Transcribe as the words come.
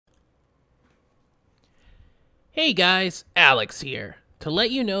Hey guys, Alex here, to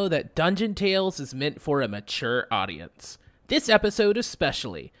let you know that Dungeon Tales is meant for a mature audience. This episode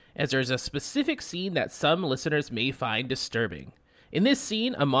especially, as there's a specific scene that some listeners may find disturbing. In this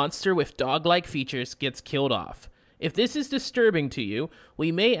scene, a monster with dog-like features gets killed off. If this is disturbing to you,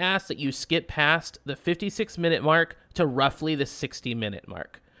 we may ask that you skip past the 56-minute mark to roughly the 60-minute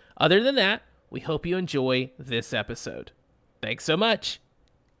mark. Other than that, we hope you enjoy this episode. Thanks so much.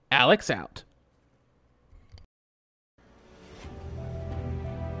 Alex out.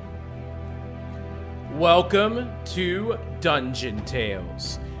 Welcome to Dungeon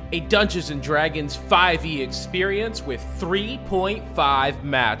Tales, a Dungeons & Dragons 5e experience with 3.5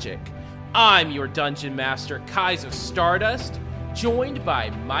 magic. I'm your Dungeon Master, Kaiser Stardust, joined by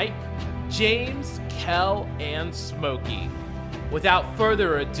Mike, James, Kel, and Smokey. Without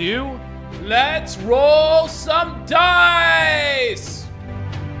further ado, let's roll some dice!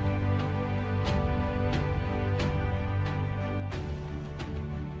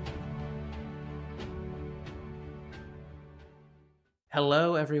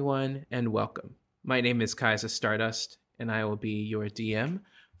 Hello, everyone, and welcome. My name is Kaiser Stardust, and I will be your DM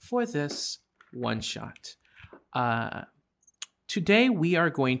for this one-shot. Today, we are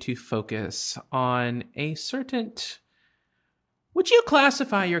going to focus on a certain... Would you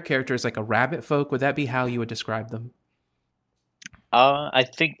classify your characters like a rabbit folk? Would that be how you would describe them? I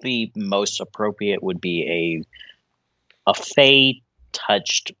think the most appropriate would be a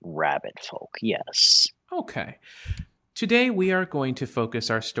Fey-touched rabbit folk, yes. Okay. Today, we are going to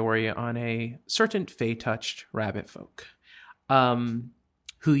focus our story on a certain Fey-touched rabbit folk,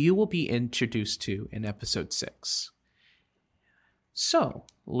 who you will be introduced to in episode 6. So,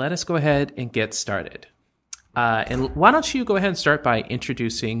 let us go ahead and get started. And why don't you go ahead and start by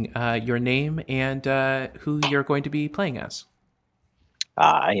introducing your name and who you're going to be playing as?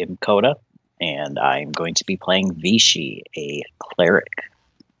 I am Coda, and I'm going to be playing Hvishi, a cleric.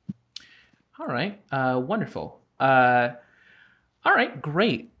 All right, wonderful. All right,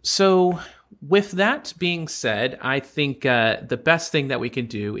 great. So with that being said, I think the best thing that we can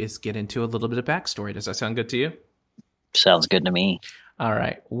do is get into a little bit of backstory. Does that sound good to you? Sounds good to me. All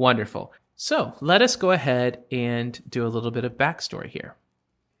right, wonderful. So let us go ahead and do a little bit of backstory here.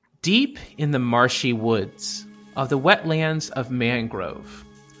 Deep in the marshy woods of the wetlands of Mangrove,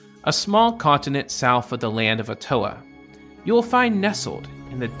 a small continent south of the land of Otoa, you will find nestled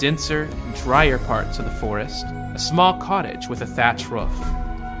in the denser, drier parts of the forest, a small cottage with a thatched roof.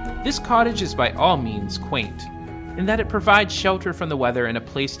 This cottage is by all means quaint, in that it provides shelter from the weather and a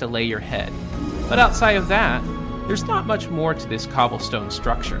place to lay your head. But outside of that, there's not much more to this cobblestone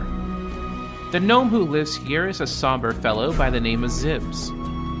structure. The gnome who lives here is a somber fellow by the name of Zibs.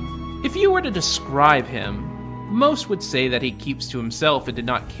 If you were to describe him, most would say that he keeps to himself and did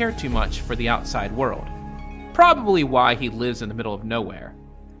not care too much for the outside world. Probably why he lives in the middle of nowhere.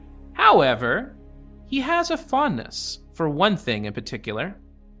 However, he has a fondness for one thing in particular,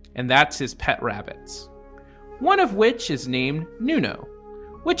 and that's his pet rabbits. One of which is named Nuno,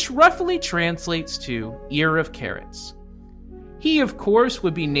 which roughly translates to ear of carrots. He, of course,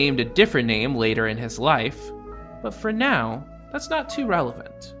 would be named a different name later in his life, but for now, that's not too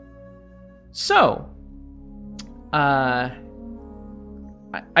relevant. So, I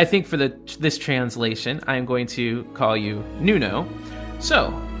think for this translation, I'm going to call you Nuno. So,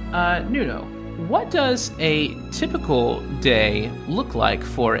 Nuno, what does a typical day look like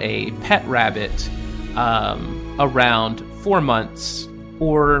for a pet rabbit around 4 months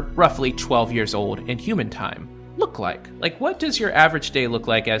or roughly 12 years old in human time look like? Like, what does your average day look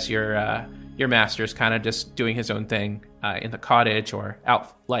like as your master's kind of just doing his own thing in the cottage or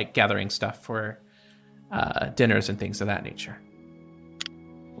out like gathering stuff for dinners and things of that nature?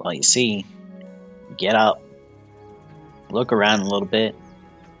 Well, you see, get up, look around a little bit,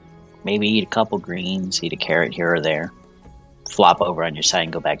 maybe eat a couple greens, eat a carrot here or there, flop over on your side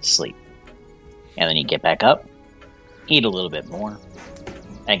and go back to sleep. And then you get back up, eat a little bit more,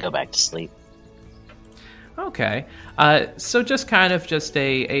 and go back to sleep. Okay. So just kind of just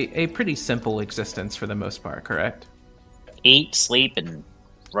a pretty simple existence for the most part, correct? Eat, sleep, and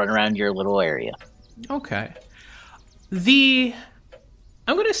run around your little area. Okay.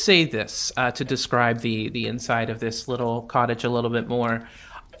 I'm going to say this to describe the inside of this little cottage a little bit more.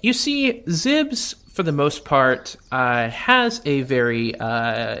 You see, Zibs, for the most part, has a very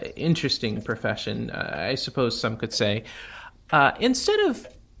interesting profession, I suppose some could say. Instead of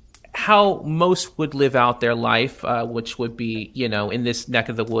how most would live out their life, which would be, in this neck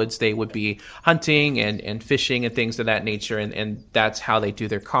of the woods, they would be hunting and fishing and things of that nature, and that's how they do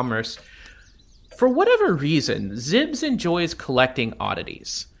their commerce. For whatever reason, Zibs enjoys collecting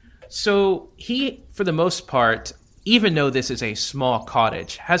oddities. So he, for the most part, even though this is a small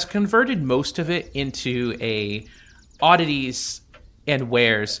cottage, has converted most of it into a oddities and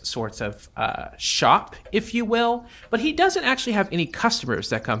wares sorts of shop, if you will. But he doesn't actually have any customers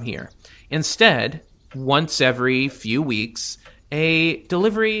that come here. Instead, once every few weeks, a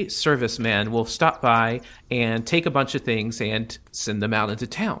delivery serviceman will stop by and take a bunch of things and send them out into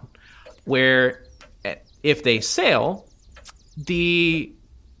town, where if they sell, the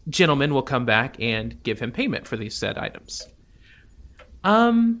gentleman will come back and give him payment for these said items.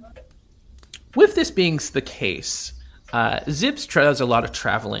 With this being the case, Zibs does a lot of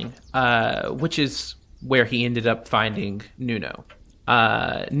traveling, which is where he ended up finding Nuno.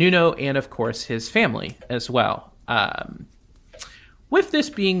 Nuno and, of course, his family as well. With this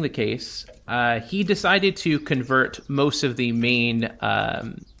being the case, he decided to convert most of the main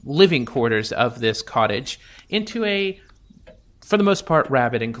living quarters of this cottage into a, for the most part,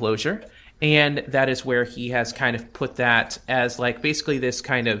 rabbit enclosure. And that is where he has kind of put that as like basically this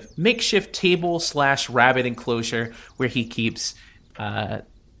kind of makeshift table / rabbit enclosure where he keeps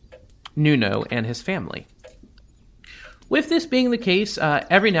Nuno and his family. With this being the case,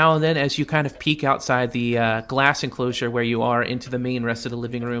 every now and then as you kind of peek outside the glass enclosure where you are into the main rest of the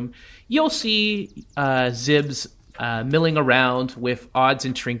living room, you'll see Zibs milling around with odds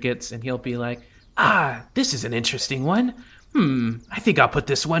and trinkets, and he'll be like, this is an interesting one. I think I'll put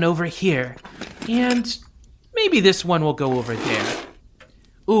this one over here. And maybe this one will go over there.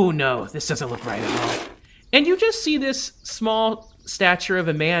 Ooh, no, this doesn't look right at all. And you just see this small stature of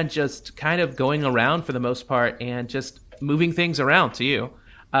a man just kind of going around for the most part and just moving things around to you.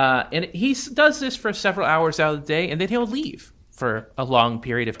 And he does this for several hours out of the day, and then he'll leave for a long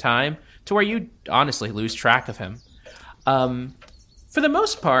period of time to where you honestly lose track of him. For the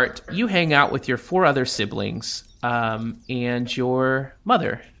most part, you hang out with your 4 other siblings and your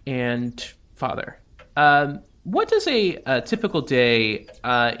mother and father. What does a typical day...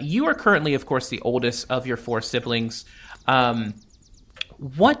 you are currently, of course, the oldest of your 4 siblings.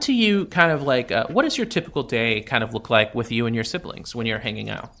 What do you kind of like... what does your typical day kind of look like with you and your siblings when you're hanging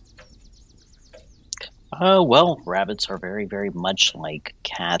out? Well, rabbits are very, very much like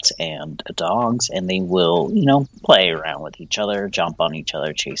cats and dogs, and they will, play around with each other, jump on each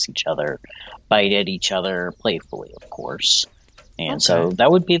other, chase each other, bite at each other, playfully, of course. And so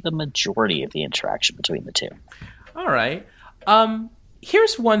that would be the majority of the interaction between the two. All right.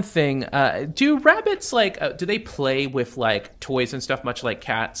 Here's one thing. Do rabbits, do they play with, toys and stuff much like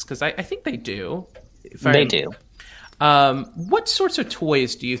cats? Because I think they do. They do. What sorts of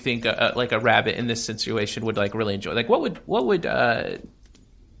toys do you think a rabbit in this situation would really enjoy? What would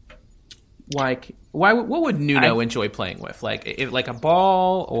Nuno enjoy playing with? Like a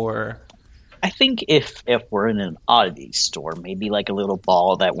ball or? I think if we're in an oddity store, maybe like a little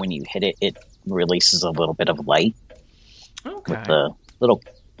ball that when you hit it, it releases a little bit of light. Okay. With the little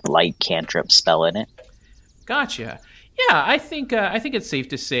light cantrip spell in it. Gotcha. Yeah, I think it's safe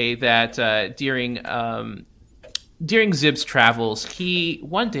to say that during Zib's travels, he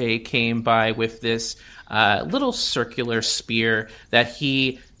one day came by with this little circular spear that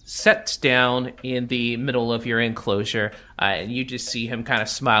he sets down in the middle of your enclosure. And you just see him kind of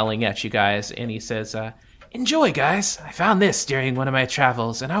smiling at you guys. And he says, enjoy, guys. I found this during one of my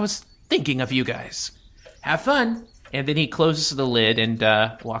travels, and I was thinking of you guys. Have fun. And then he closes the lid and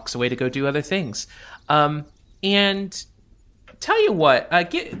walks away to go do other things. And... tell you what,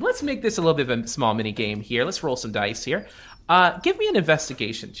 let's make this a little bit of a small mini game here. Let's roll some dice here. Give me an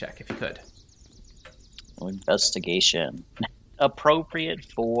investigation check if you could. Investigation. Appropriate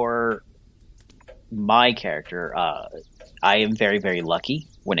for my character. I am very, very lucky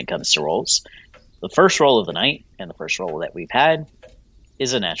when it comes to rolls. The first roll of the night and the first roll that we've had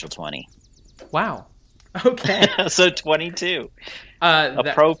is a natural 20. Wow. Okay. So 22.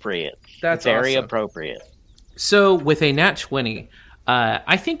 Appropriate. That's very awesome. Appropriate. So with a nat 20,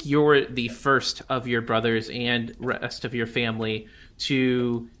 I think you're the first of your brothers and rest of your family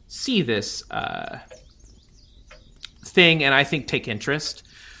to see this thing and I think take interest.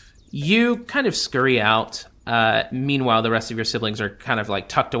 You kind of scurry out. Meanwhile, the rest of your siblings are kind of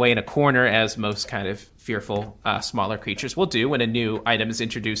tucked away in a corner, as most kind of fearful smaller creatures will do when a new item is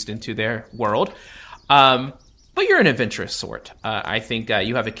introduced into their world. But you're an adventurous sort. I think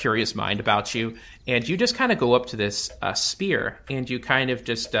you have a curious mind about you, and you just kind of go up to this spear, and you kind of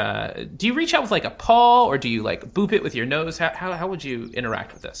just... do you reach out with a paw, or do you boop it with your nose? How would you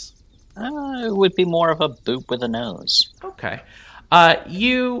interact with this? It would be more of a boop with a nose. Okay.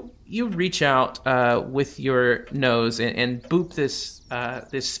 You you reach out with your nose and boop this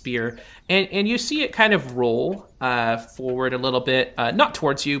spear, and you see it kind of roll forward a little bit, not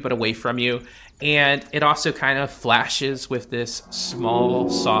towards you, but away from you. And it also kind of flashes with this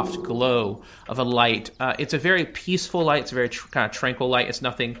small, soft glow of a light. It's a very peaceful light. It's a very kind of tranquil light. It's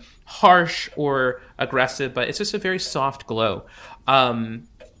nothing harsh or aggressive, but it's just a very soft glow. And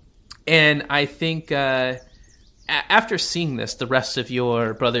I think after seeing this, the rest of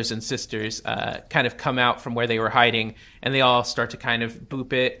your brothers and sisters kind of come out from where they were hiding, and they all start to kind of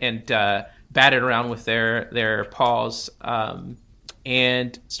boop it and bat it around with their paws.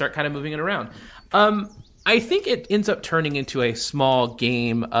 And start kind of moving it around. I think it ends up turning into a small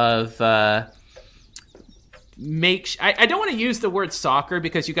game of I don't want to use the word soccer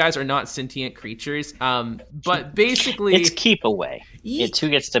because you guys are not sentient creatures. But basically, it's keep away. It's who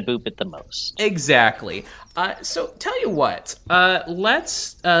gets to boop it the most. Exactly. So tell you what,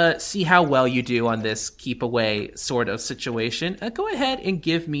 let's see how well you do on this keep away sort of situation. Go ahead and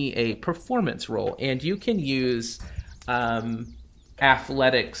give me a performance roll, and you can use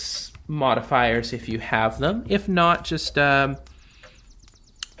athletics modifiers if you have them. If not, just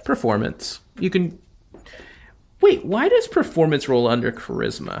performance. You can... Wait, why does performance roll under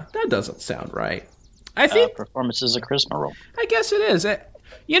charisma? That doesn't sound right. I think performance is a charisma roll. I guess it is.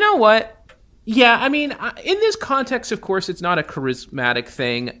 You know what? Yeah, I mean, in this context, of course, it's not a charismatic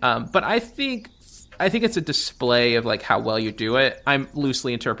thing, but I think it's a display of like how well you do it. I'm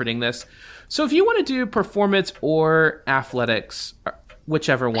loosely interpreting this. So if you want to do performance or athletics,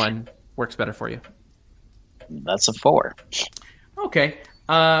 whichever one works better for you. That's a 4. Okay.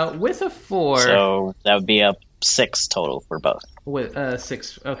 With a 4... So that would be a 6 total for both. With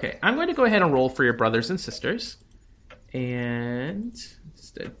 6. Okay. I'm going to go ahead and roll for your brothers and sisters. And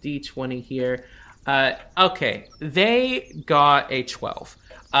just a D20 here. Okay. They got a 12.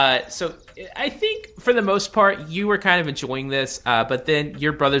 So I think for the most part, you were kind of enjoying this, but then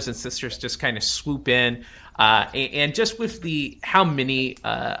your brothers and sisters just kind of swoop in, and just with how many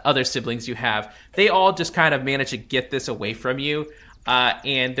other siblings you have, they all just kind of manage to get this away from you,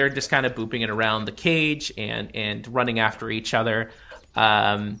 and they're just kind of booping it around the cage and running after each other.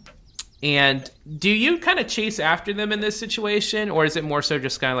 And do you kind of chase after them in this situation, or is it more so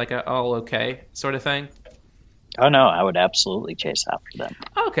just kind of like a, oh, okay, sort of thing? Oh, no, I would absolutely chase after them.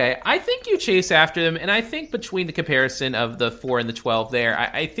 Okay, I think you chase after them, and I think between the comparison of the 4 and the 12 there,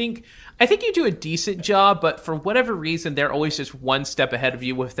 I think you do a decent job, but for whatever reason, they're always just one step ahead of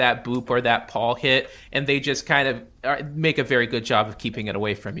you with that boop or that paw hit, and they just kind of make a very good job of keeping it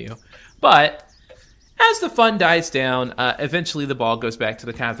away from you. But as the fun dies down, eventually the ball goes back to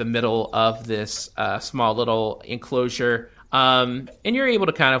the kind of the middle of this small little enclosure. And you're able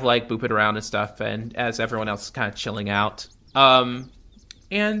to kind of like boop it around and stuff, and as everyone else is kind of chilling out.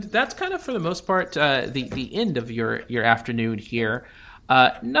 And that's kind of for the most part the end of your afternoon here.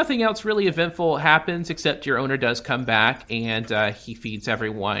 Nothing else really eventful happens except your owner does come back and he feeds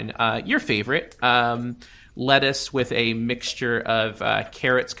everyone your favorite lettuce with a mixture of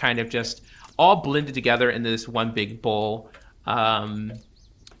carrots, kind of just all blended together in this one big bowl. And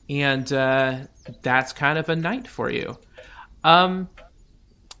that's kind of a night for you.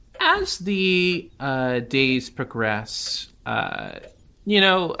 As the days progress,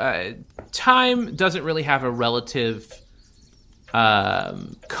 time doesn't really have a relative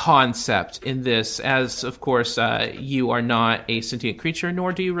concept in this, as of course you are not a sentient creature,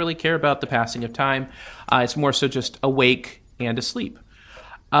 nor do you really care about the passing of time. It's more so just awake and asleep.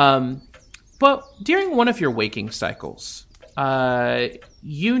 But during one of your waking cycles,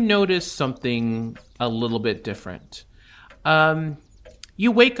 you notice something a little bit different.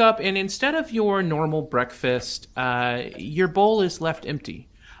 You wake up, and instead of your normal breakfast, your bowl is left empty.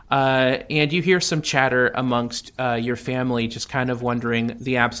 And you hear some chatter amongst your family, just kind of wondering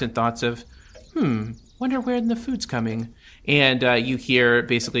the absent thoughts of, wonder where the food's coming. And you hear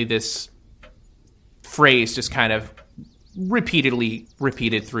basically this phrase just kind of repeatedly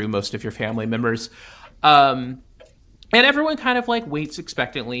repeated through most of your family members. And everyone kind of like waits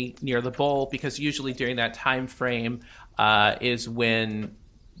expectantly near the bowl, because usually during that time frame is when,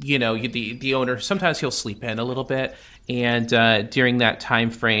 the owner, sometimes he'll sleep in a little bit. And during that time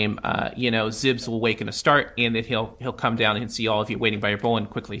frame, Zibs will wake in a start, and then he'll come down and see all of you waiting by your bowl and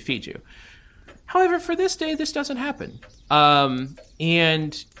quickly feed you. However, for this day, this doesn't happen.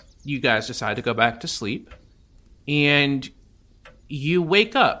 And you guys decide to go back to sleep. And you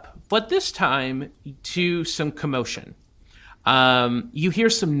wake up, but this time to some commotion. You hear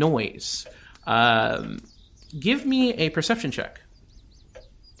some noise. Give me a perception check.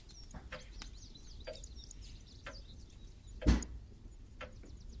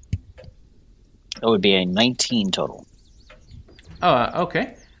 It would be a 19 total. Oh,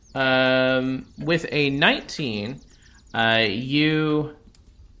 okay. With a 19,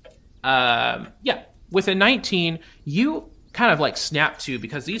 with a 19, you kind of like snap to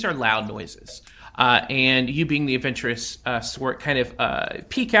because these are loud noises. And you being the adventurous sort kind of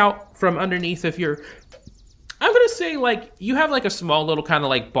peek out from underneath of your... I'm going to say like you have like a small little kind of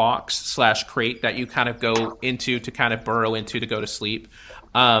like box / crate that you kind of go into to kind of burrow into to go to sleep.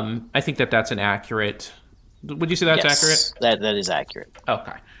 I think that's an accurate... Would you say that's accurate? That is accurate.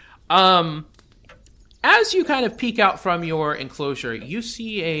 Okay. As you kind of peek out from your enclosure, you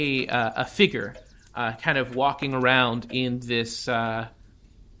see a figure kind of walking around in this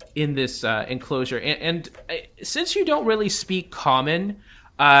enclosure. And since you don't really speak common,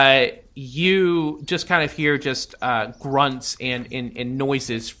 you just kind of hear just grunts and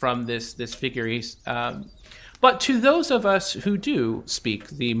noises from this figure. But to those of us who do speak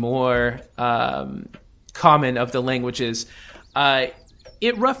the more common of the languages,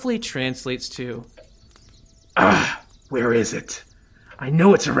 it roughly translates to... Where is it? I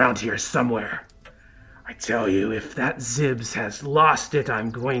know it's around here somewhere. I tell you, if that Zibs has lost it, I'm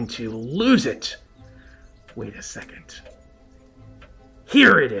going to lose it. Wait a second.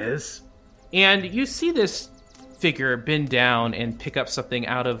 Here it is. And you see this figure bend down and pick up something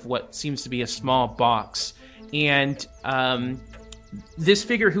out of what seems to be a small box. And this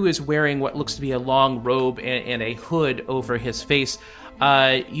figure, who is wearing what looks to be a long robe and a hood over his face,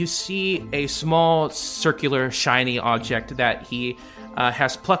 you see a small circular shiny object that he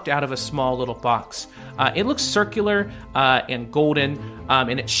has plucked out of a small little box. It looks circular and golden,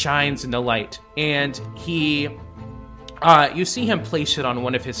 and it shines in the light. And you see him place it on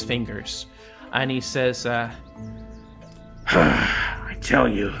one of his fingers, and he says, I tell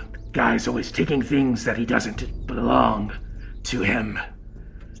you, the guy's always taking things that he doesn't belong to him.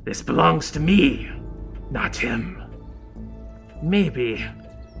 This belongs to me, not him. Maybe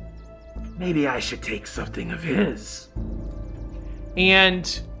I should take something of his.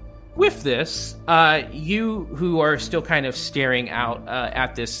 And with this, you who are still kind of staring out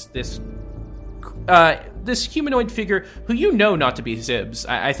at this humanoid figure, who you know not to be Zibs.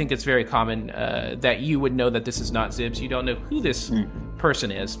 I think it's very common that you would know that this is not Zibs. You don't know who this person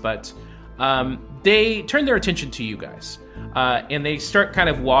is, but they turn their attention to you guys. And they start kind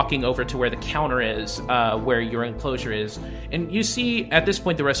of walking over to where the counter is, where your enclosure is. And you see, at this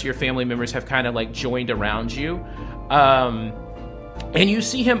point, the rest of your family members have kind of like joined around you. And you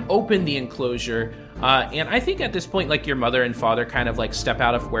see him open the enclosure. And I think at this point, like, your mother and father kind of like step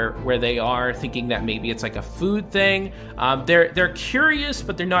out of where they are, thinking that maybe it's like a food thing. They're curious,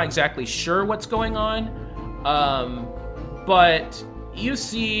 but they're not exactly sure what's going on. But you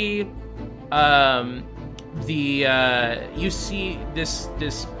see... you see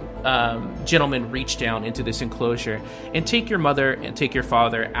this gentleman reach down into this enclosure and take your mother and take your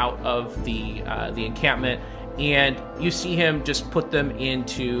father out of the encampment, and you see him just put them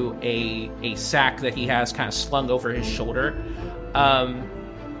into a sack that he has kind of slung over his shoulder.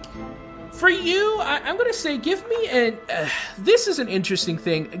 For you, I'm going to say, give me this is an interesting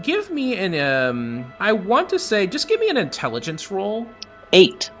thing. Give me I want to say, just give me an intelligence roll.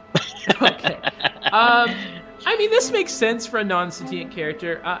 8. Okay. I mean, this makes sense for a non-sentient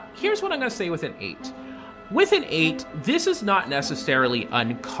character. Here's what I'm going to say with an 8. With an 8, this is not necessarily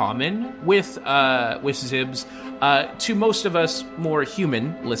uncommon with Zibs. To most of us more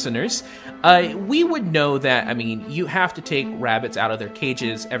human listeners, we would know that, I mean, you have to take rabbits out of their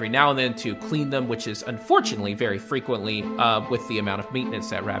cages every now and then to clean them, which is unfortunately very frequently with the amount of maintenance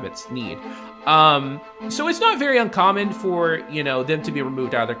that rabbits need. So it's not very uncommon for, them to be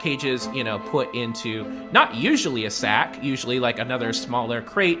removed out of their cages, put into not usually a sack, usually like another smaller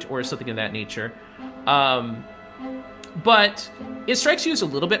crate or something of that nature. But it strikes you as a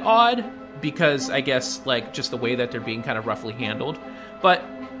little bit odd because I guess like just the way that they're being kind of roughly handled. But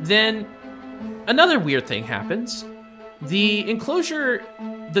then another weird thing happens. The enclosure,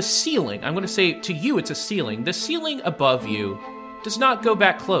 the ceiling, I'm going to say to you it's a ceiling. The ceiling above you does not go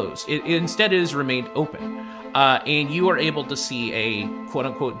back closed. It instead is remained open. And you are able to see a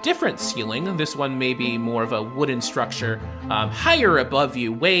quote-unquote different ceiling. This one may be more of a wooden structure, higher above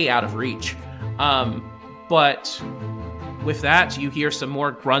you, way out of reach. But with that, you hear some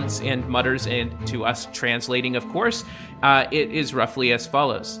more grunts and mutters, and to us translating, of course, it is roughly as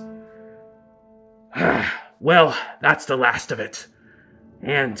follows. Well, that's the last of it.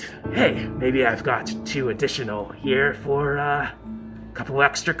 And, hey, maybe I've got 2 additional here for a couple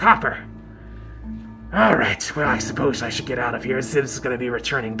extra copper. Alright, well, I suppose I should get out of here. Zib's is going to be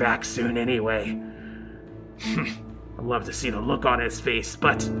returning back soon anyway. I'd love to see the look on his face,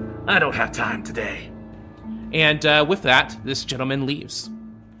 but I don't have time today. And with that, this gentleman leaves.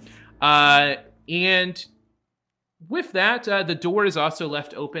 And with that, the door is also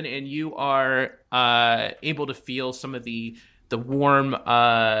left open, and you are able to feel some of the warm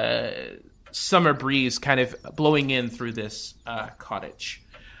summer breeze kind of blowing in through this cottage.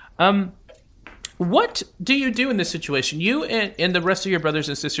 What do you do in this situation? You and the rest of your brothers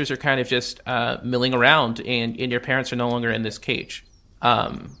and sisters are kind of just milling around, and your parents are no longer in this cage.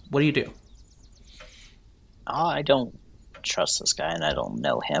 What do you do? I don't trust this guy, and I don't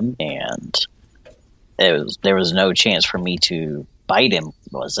know him, and there was no chance for me to bite him,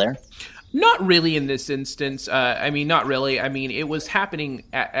 was there? Not really in this instance. Not really. I mean, it was happening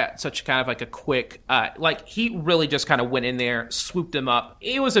at such kind of like a quick, he really just kind of went in there, swooped him up.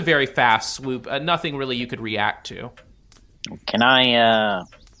 It was a very fast swoop. Nothing really you could react to. Can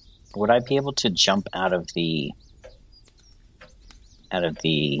would I be able to jump out of the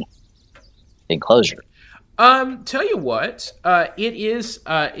enclosure? Tell you what, it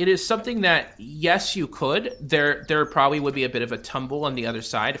is something that, yes, you could. There probably would be a bit of a tumble on the other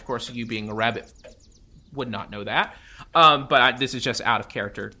side. Of course, you being a rabbit would not know that. But this is just out of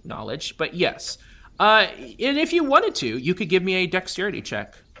character knowledge. But yes. And if you wanted to, you could give me a dexterity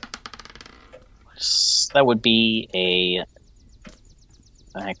check. That would be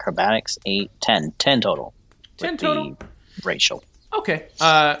acrobatics 10 total. 10 total? Racial. Okay.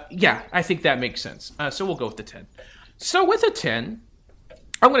 Yeah, I think that makes sense. So we'll go with the 10. So with a 10,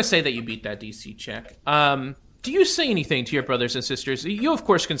 I'm going to say that you beat that DC check. Do you say anything to your brothers and sisters? You, of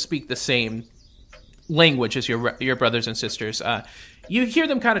course, can speak the same language as your brothers and sisters. You hear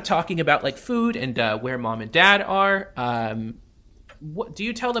them kind of talking about like food and where mom and dad are. What do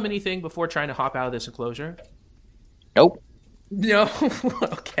you tell them anything before trying to hop out of this enclosure? Nope. No?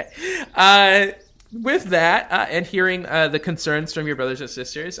 Okay. With that, and hearing the concerns from your brothers and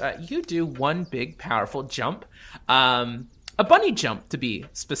sisters, you do one big, powerful jump, a bunny jump to be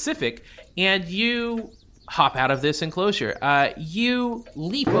specific, and you hop out of this enclosure. You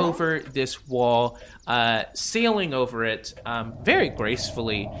leap over this wall, sailing over it very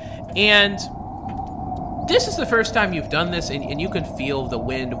gracefully, and this is the first time you've done this, and you can feel the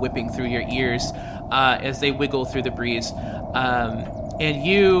wind whipping through your ears as they wiggle through the breeze, and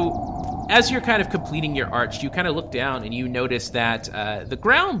you... As you're kind of completing your arch, you kind of look down and you notice that the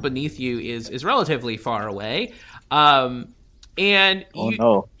ground beneath you is relatively far away. And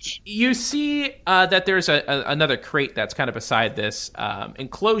you see that there's another crate that's kind of beside this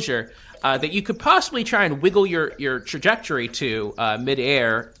enclosure that you could possibly try and wiggle your trajectory to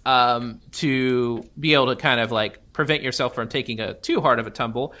midair to be able to kind of like prevent yourself from taking too hard of a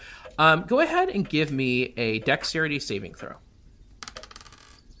tumble. Go ahead and give me a dexterity saving throw.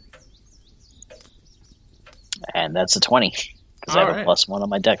 And that's a 20, because I have a +1 on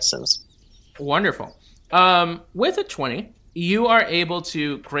my dexes. Wonderful. With a 20, you are able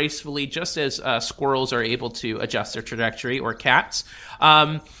to gracefully, just as squirrels are able to adjust their trajectory, or cats,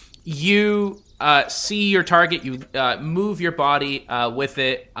 you see your target, you move your body with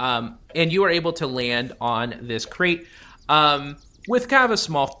it, and you are able to land on this crate with kind of a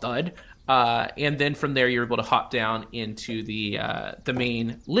small thud. And then from there, you're able to hop down into the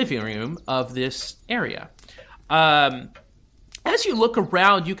main living room of this area. As you look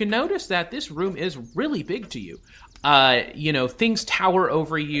around, you can notice that this room is really big to you. Things tower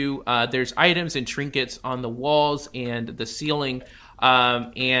over you. There's items and trinkets on the walls and the ceiling,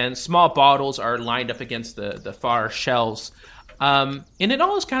 and small bottles are lined up against the far shelves. And it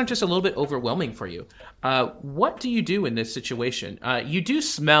all is kind of just a little bit overwhelming for you. What do you do in this situation? You do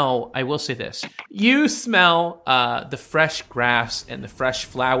smell, I will say this, you smell the fresh grass and the fresh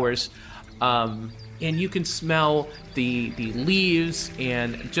flowers, and you can smell the leaves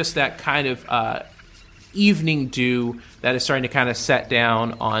and just that kind of evening dew that is starting to kind of set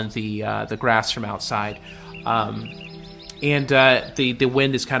down on the grass from outside. And the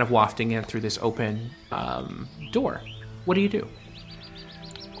wind is kind of wafting in through this open door. What do you do?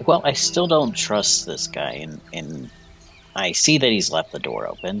 Well, I still don't trust this guy, and I see that he's left the door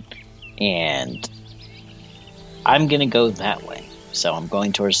open, and I'm going to go that way. So I'm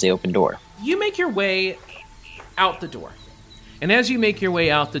going towards the open door. You make your way out the door. And as you make your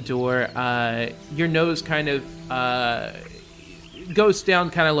way out the door, your nose kind of goes down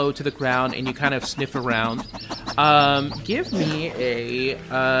kind of low to the ground, and you kind of sniff around. Give me a...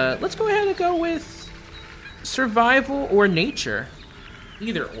 let's go ahead and go with survival or nature.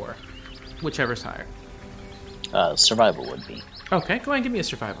 Either or. Whichever's higher. Survival would be. Okay, go ahead and give me a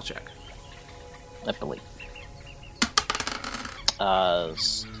survival check. I believe.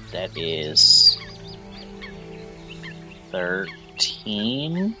 That is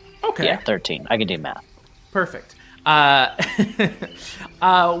 13. Okay. Yeah, 13. I can do math. Perfect. With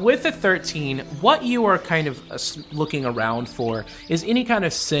the 13, what you are kind of looking around for is any kind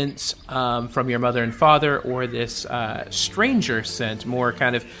of sense from your mother and father, or this stranger scent, more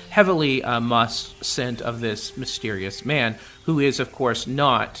kind of heavily musk scent of this mysterious man, who is, of course,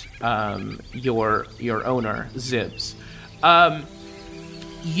 not your owner, Zibs.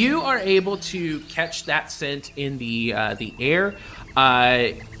 You are able to catch that scent in the air,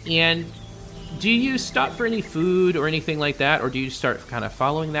 and do you stop for any food or anything like that, or do you start kind of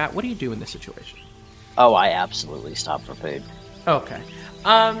following that? What do you do in this situation? Oh, I absolutely stop for food. Okay.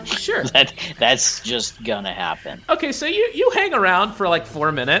 Sure. That's just gonna happen. Okay, so you hang around for like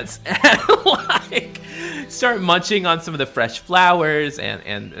 4 minutes and like start munching on some of the fresh flowers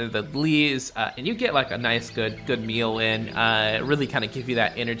and the leaves, and you get like a nice good meal in. Really kind of give you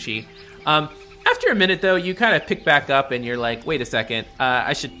that energy. After a minute, though, you kind of pick back up and you're like, wait a second,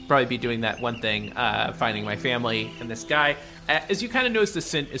 I should probably be doing that one thing, finding my family and this guy. As you kind of notice the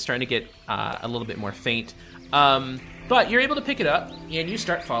scent is starting to get a little bit more faint. But you're able to pick it up and you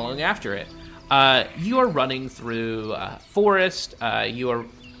start following after it. You are running through forest.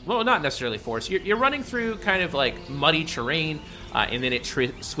 Well, not necessarily forest. You're running through kind of like muddy terrain, and then it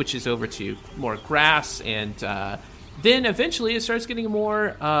switches over to more grass, and then eventually it starts getting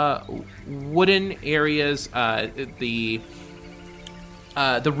more wooden areas. The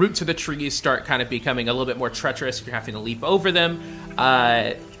roots of the trees start kind of becoming a little bit more treacherous. You're having to leap over them.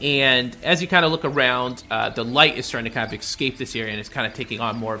 And as you kind of look around, the light is starting to kind of escape this area, and it's kind of taking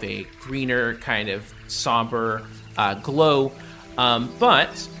on more of a greener, kind of somber glow.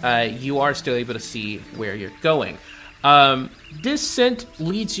 But you are still able to see where you're going. This scent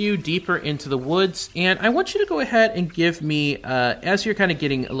leads you deeper into the woods, and I want you to go ahead and give me, as you're kind of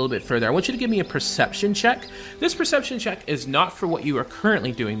getting a little bit further, I want you to give me a perception check. This perception check is not for what you are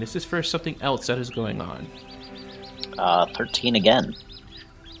currently doing. This is for something else that is going on. 13 again.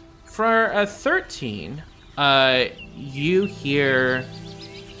 For a 13, you hear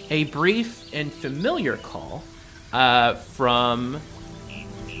a brief and familiar call from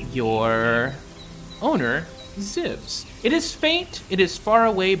your owner, Zibs. It is faint, it is far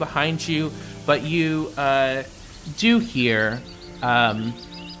away behind you, but you do hear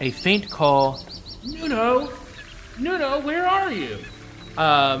a faint call, Nuno, where are you?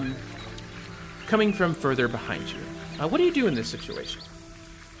 Coming from further behind you. What do you do in this situation?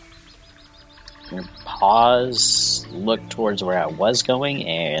 Pause, look towards where I was going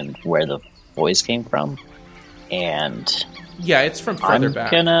and where the voice came from, and yeah, it's from further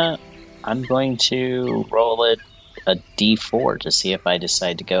back. I'm going to roll a d4 to see if I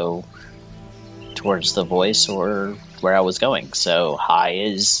decide to go towards the voice or where I was going. So high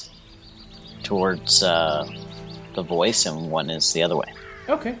is towards the voice and 1 is the other way.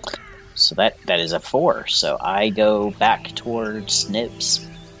 Okay. So that is a 4. So I go back towards Nibs.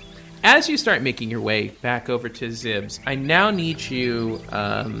 As you start making your way back over to Zibs, I now need you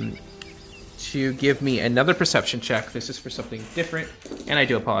to give me another perception check. This is for something different, and I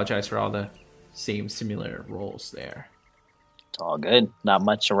do apologize for all the same similar rolls there. It's all good. Not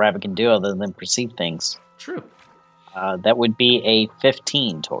much a rabbit can do other than perceive things. True. That would be a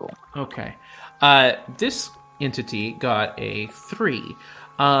 15 total. Okay. This entity got a 3.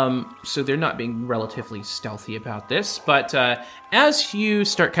 So they're not being relatively stealthy about this. But as you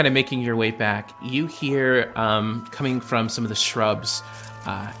start kind of making your way back, you hear, coming from some of the shrubs,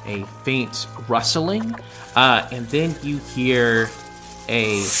 a faint rustling, and then you hear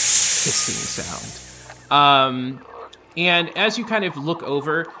a hissing sound. And as you kind of look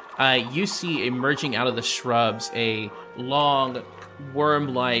over, you see emerging out of the shrubs a long,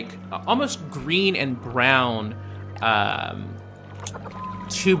 worm-like, almost green and brown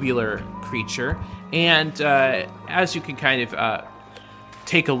tubular creature. And as you can kind of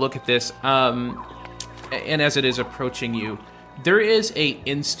take a look at this, and as it is approaching you, there is a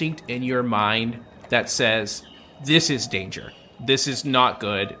instinct in your mind that says, this is danger. This is not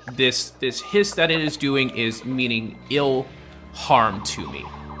good. This hiss that it is doing is meaning ill harm to me.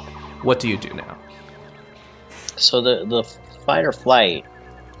 What do you do now? So the fight or flight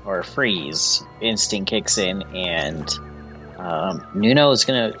or freeze instinct kicks in, and Nuno is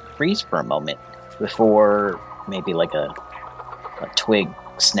going to freeze for a moment before maybe like a twig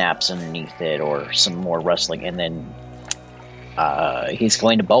snaps underneath it or some more rustling, and then he's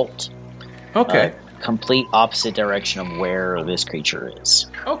going to bolt. Okay. Complete opposite direction of where this creature is.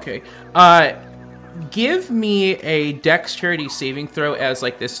 Okay. Give me a dexterity saving throw as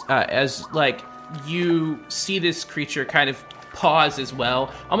like this, as like you see this creature kind of pause as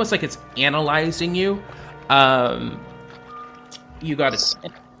well, almost like it's analyzing you. You got it.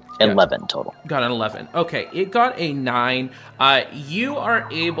 11 total. Got an 11. Okay, it got a 9. You are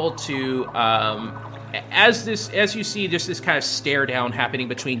able to, as you see, just this kind of stare down happening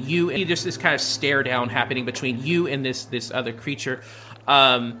between you and this other creature.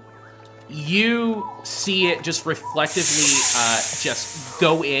 You see it just reflectively just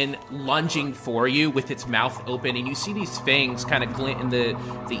go in, lunging for you with its mouth open, and you see these fangs kind of glint in the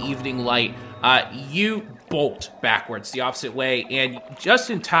evening light. You bolt backwards the opposite way, and just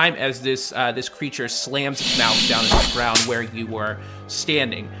in time as this creature slams its mouth down into the ground where you were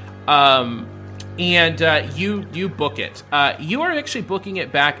standing. You book it. You are actually booking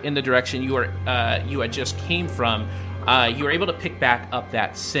it back in the direction you had just came from. You were able to pick back up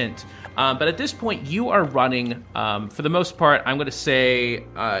that scent. But at this point, you are running, for the most part, I'm going to say,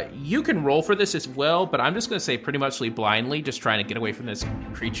 you can roll for this as well, but I'm just going to say pretty much blindly, just trying to get away from this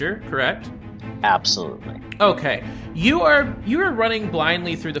creature, correct? Absolutely. Okay. You are running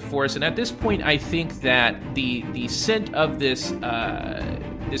blindly through the forest, and at this point, I think that the scent of this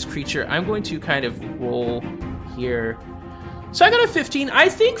creature, I'm going to kind of roll here. So I got a 15. I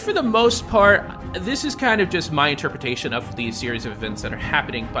think for the most part, this is kind of just my interpretation of the series of events that are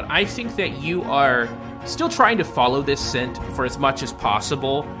happening, but I think that you are still trying to follow this scent for as much as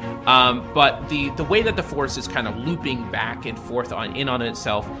possible. But the way that the forest is kind of looping back and forth on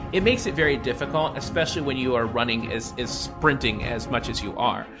itself, it makes it very difficult, especially when you are running as sprinting as much as you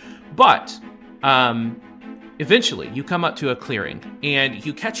are. But eventually, you come up to a clearing, and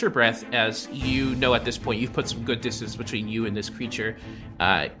you catch your breath as you know at this point you've put some good distance between you and this creature.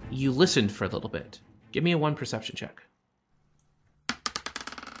 You listened for a little bit. Give me a 1 perception check.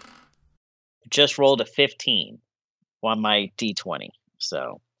 Just rolled a 15 on my D20.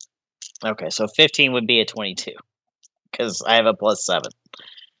 So 15 would be a 22 because I have a +7.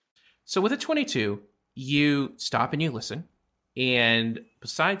 So with a 22, you stop and you listen, and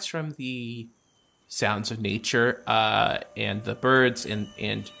besides from the sounds of nature and the birds and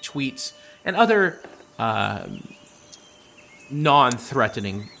tweets and other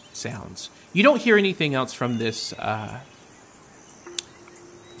non-threatening sounds, you don't hear anything else from this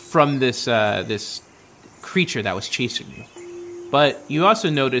creature that was chasing you. But you also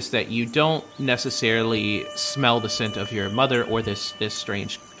notice that you don't necessarily smell the scent of your mother or this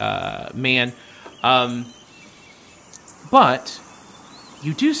strange man. But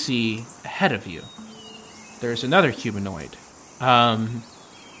you do see ahead of you, there's another humanoid.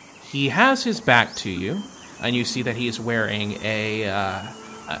 He has his back to you, and you see that he is wearing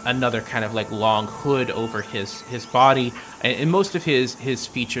another kind of long hood over his body, and most of his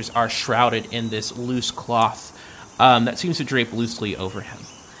features are shrouded in this loose cloth that seems to drape loosely over him.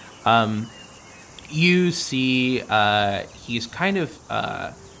 You see he's kind of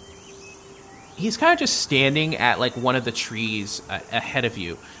just standing at one of the trees ahead of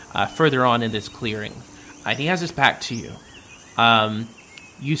you, further on in this clearing. And he has his back to you.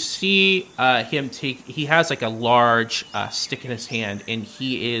 You see him he has a large stick in his hand, and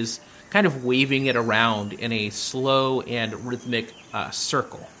he is kind of waving it around in a slow and rhythmic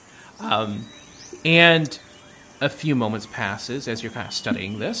circle. And a few moments passes as you're kind of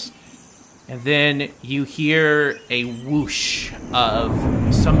studying this, and then you hear a whoosh of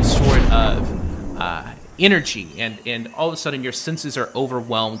some sort of energy, and all of a sudden your senses are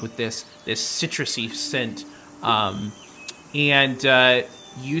overwhelmed with this citrusy scent, and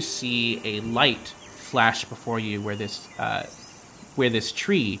you see a light flash before you where this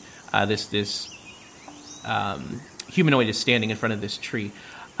tree, this humanoid is standing in front of this tree,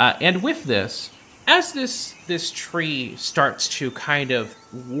 and with this, as this tree starts to kind of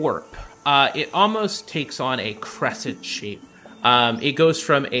warp, it almost takes on a crescent shape. It goes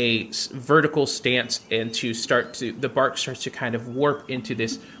from a vertical stance and the bark starts to kind of warp into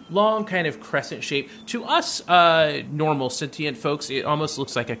this long kind of crescent shape. To us, normal sentient folks, it almost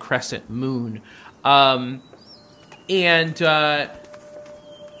looks like a crescent moon. And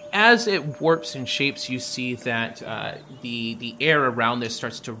as it warps and shapes, you see that the air around this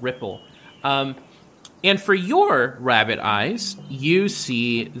starts to ripple. And for your rabbit eyes, you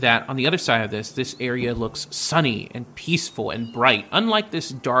see that on the other side of this area looks sunny and peaceful and bright, unlike this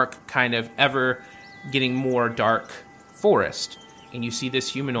dark, kind of ever getting more dark forest. And you see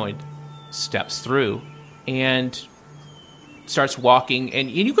this humanoid steps through and starts walking,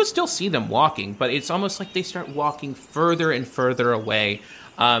 and you can still see them walking, but it's almost like they start walking further and further away,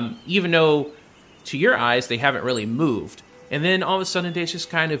 even though to your eyes they haven't really moved. And then all of a sudden they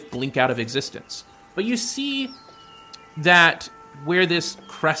just kind of blink out of existence. But you see that where this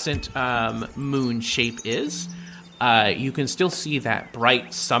crescent moon shape is, you can still see that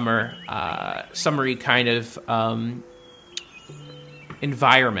bright summery kind of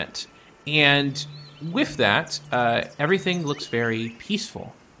environment. And with that, everything looks very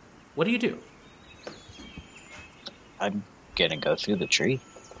peaceful. What do you do? I'm gonna go through the tree.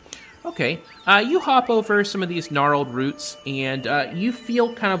 Okay. You hop over some of these gnarled roots, and you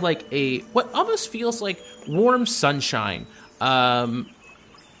feel kind of like what almost feels like warm sunshine kind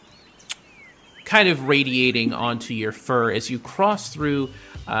of radiating onto your fur as you cross through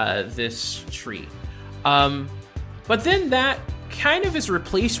this tree. But then that kind of is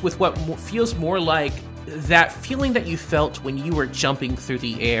replaced with what feels more like that feeling that you felt when you were jumping through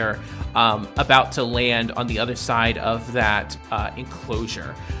the air, about to land on the other side of that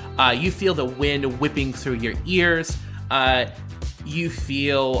enclosure. You feel the wind whipping through your ears. You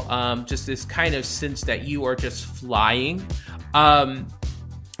feel just this kind of sense that you are just flying.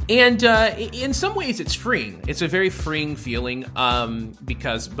 And in some ways, it's freeing. It's a very freeing feeling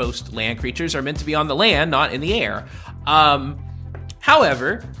because most land creatures are meant to be on the land, not in the air.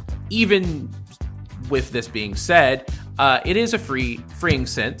 However, even with this being said, it is a freeing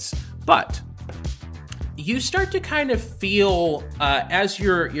sense, but you start to kind of feel as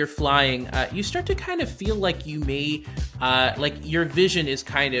you're flying, you start to kind of feel like you may like your vision is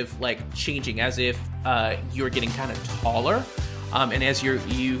kind of like changing, as if you're getting kind of taller, and as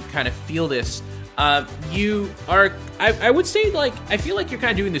you kind of feel this, you are, I would say, like, I feel like you're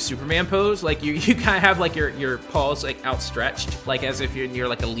kind of doing the Superman pose, like you kind of have like your paws like outstretched, like as if you're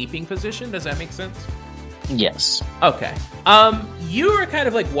like a leaping position. Does that make sense? Yes. Okay. You are kind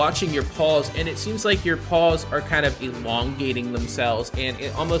of like watching your paws, and it seems like your paws are kind of elongating themselves, and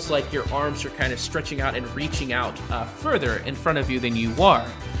it almost like your arms are kind of stretching out and reaching out further in front of you than you are.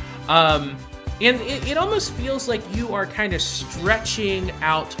 And it almost feels like you are kind of stretching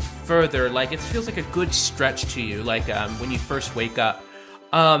out further, like it feels like a good stretch to you, like when you first wake up.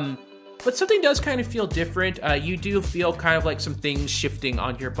 But something does kind of feel different. You do feel kind of like some things shifting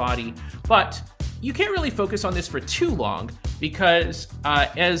on your body, but you can't really focus on this for too long, because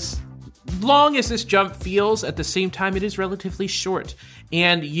as long as this jump feels, at the same time it is relatively short,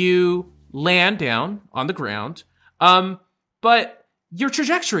 and you land down on the ground, but your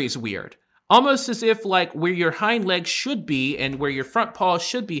trajectory is weird. Almost as if like where your hind legs should be and where your front paws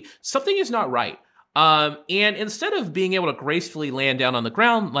should be, something is not right. And instead of being able to gracefully land down on the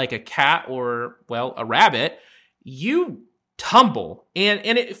ground like a cat or, well, a rabbit, you tumble, and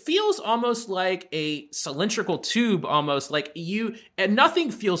it feels almost like a cylindrical tube, almost like and nothing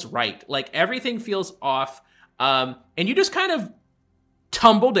feels right, like everything feels off, and you just kind of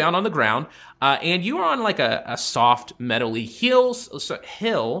tumble down on the ground, and you are on like a soft metally hill,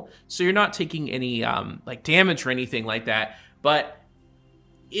 so you're not taking any like damage or anything like that, but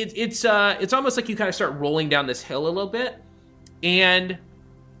it's almost like you kind of start rolling down this hill a little bit, and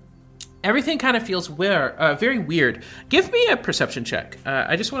everything kind of feels very weird. Give me a perception check.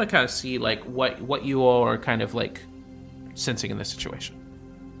 I just want to kind of see like what you all are kind of like sensing in this situation.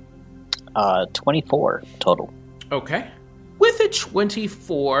 24 total. Okay. With a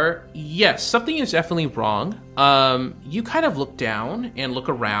 24, yes, something is definitely wrong. You kind of look down and look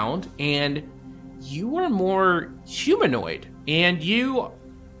around, and you are more humanoid, and you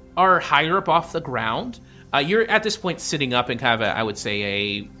are higher up off the ground. You're at this point sitting up in kind of I would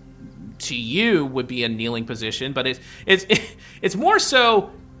say to you would be a kneeling position, but it's more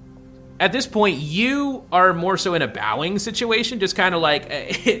so at this point you are more so in a bowing situation, just kind of like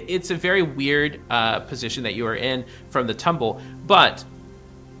it's a very weird position that you are in from the tumble. But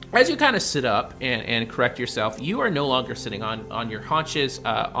as you kind of sit up and correct yourself, you are no longer sitting on your haunches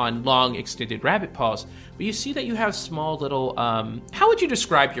on long extended rabbit paws, but you see that you have small little how would you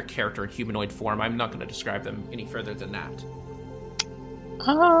describe your character in humanoid form? I'm not going to describe them any further than that.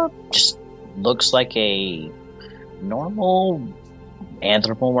 Just looks like a normal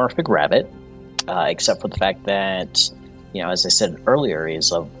anthropomorphic rabbit, except for the fact that, as I said earlier,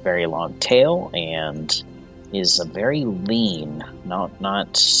 is a very long tail and is a very lean, not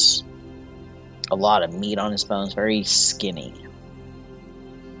a lot of meat on his bones, very skinny.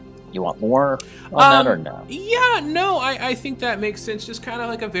 You want more on that or no? Yeah, no, I think that makes sense. Just kind of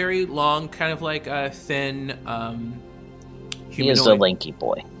like a very long, kind of like a thin humanoid. He is a lanky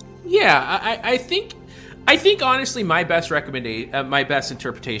boy. Yeah, I think honestly my best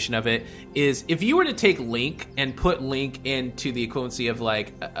interpretation of it is if you were to take Link and put Link into the equivalency of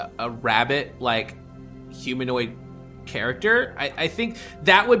like a rabbit, like humanoid character, I think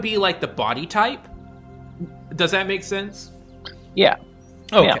that would be like the body type. Does that make sense? Yeah.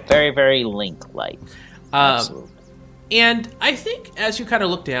 Okay. Yeah, very, very Link-like. Absolutely. And I think as you kind of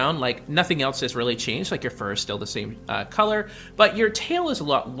look down, like nothing else has really changed. Like your fur is still the same color, but your tail is a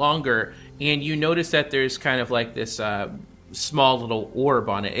lot longer, and you notice that there's kind of like this small little orb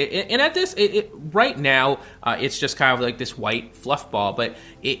on it. And at this, right now, it's just kind of like this white fluff ball, but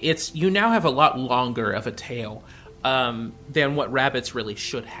it's you now have a lot longer of a tail than what rabbits really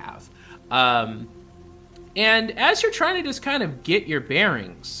should have. And as you're trying to just kind of get your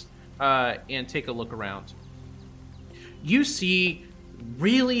bearings and take a look around, you see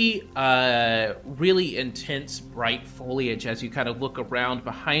really intense bright foliage. As you kind of look around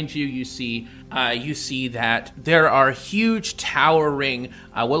behind you, you see that there are huge towering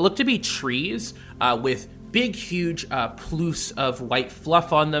what look to be trees with big huge ploofs of white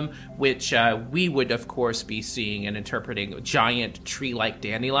fluff on them, which we would of course be seeing and interpreting giant tree-like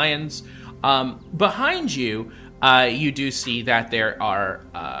dandelions. Behind you, you do see that there are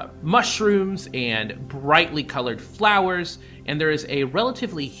mushrooms and brightly colored flowers, and there is a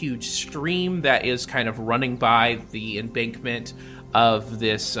relatively huge stream that is kind of running by the embankment of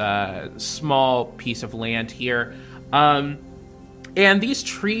this small piece of land here. And these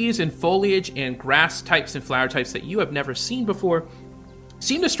trees and foliage and grass types and flower types that you have never seen before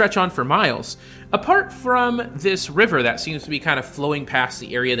seem to stretch on for miles. Apart from this river that seems to be kind of flowing past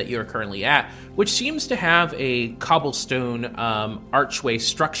the area that you're currently at, which seems to have a cobblestone archway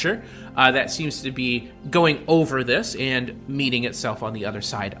structure that seems to be going over this and meeting itself on the other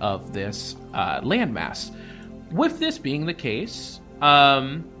side of this landmass. With this being the case,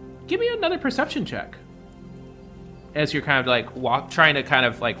 give me another perception check as you're kind of like trying to kind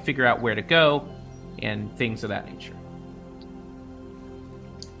of like figure out where to go and things of that nature.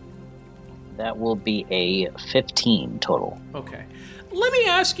 That will be a 15 total. Okay. Let me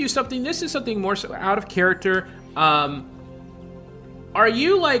ask you something. This is something more so out of character. Are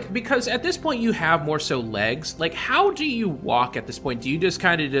you like, because at this point you have more so legs, like how do you walk at this point? Do you just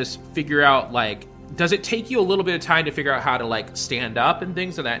kind of just figure out like, does it take you a little bit of time to figure out how to like stand up and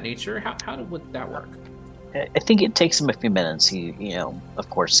things of that nature? How would that work? I think it takes him a few minutes. He, of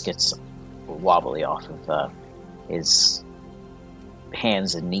course gets wobbly off of his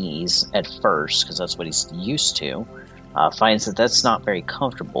hands and knees at first, because that's what he's used to. Finds that that's not very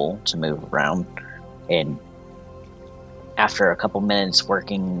comfortable to move around, and after a couple minutes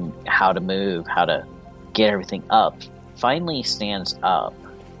working how to move, how to get everything up, finally stands up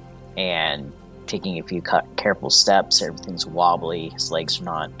and taking a few careful steps. Everything's wobbly. His legs are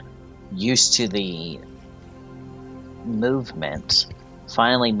not used to the movement.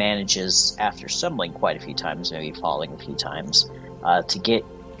 Finally manages, after stumbling quite a few times, maybe falling a few times, to get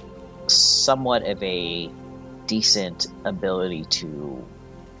somewhat of a decent ability to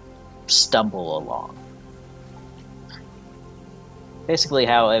stumble along. Basically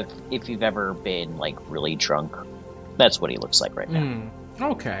how if you've ever been like really drunk, that's what he looks like right now.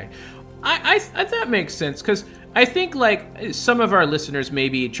 Okay. I that makes sense, because I think like some of our listeners may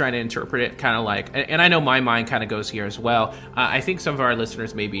be trying to interpret it kind of like, and I know my mind kind of goes here as well. I think some of our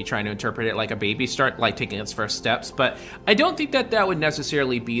listeners may be trying to interpret it like a baby start, like taking its first steps, but I don't think that would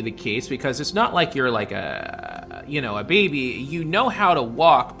necessarily be the case, because it's not like you're like a baby. You know how to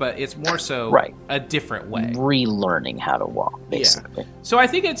walk, but it's more so a different way. Relearning how to walk, basically. Yeah. So I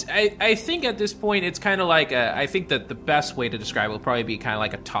think I think at this point it's kind of like I think that the best way to describe it will probably be kind of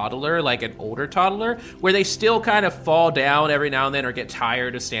like a toddler, like an older toddler, where they still kind of fall down every now and then or get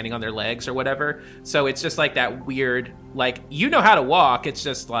tired of standing on their legs or whatever. So it's just like that weird, like, you know how to walk, it's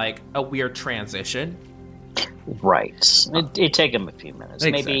just like a weird transition. Right. It'd take him a few minutes.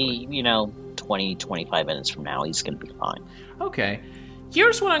 Exactly. Maybe, 20, 25 minutes from now, he's going to be fine. Okay.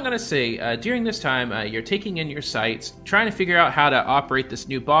 Here's what I'm going to say. During this time, you're taking in your sights, trying to figure out how to operate this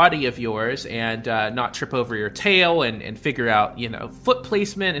new body of yours and not trip over your tail and figure out, foot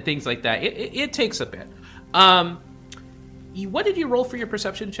placement and things like that. It takes a bit. What did you roll for your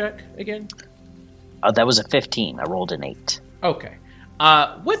perception check again? That was a 15. I rolled an 8. Okay.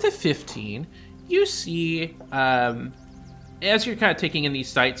 With a 15, you see, as you're kind of taking in these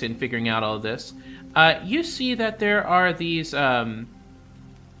sights and figuring out all of this, you see that there are these...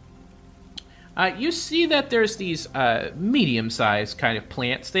 you see that there's these medium-sized kind of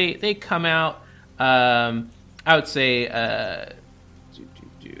plants. They come out, I would say,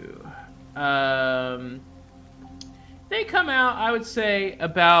 they come out, I would say,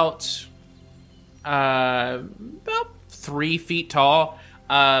 about 3 feet tall.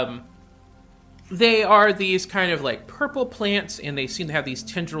 They are these kind of like purple plants, and they seem to have these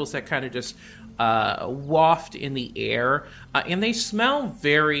tendrils that kind of just waft in the air, and they smell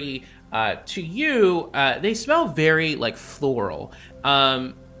very... to you, they smell very like floral.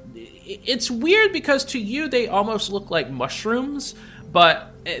 It's weird because to you they almost look like mushrooms,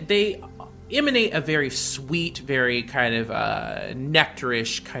 but they emanate a very sweet, very kind of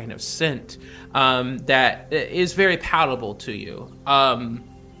nectarish kind of scent that is very palatable to you.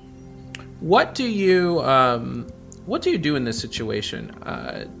 What do you do in this situation?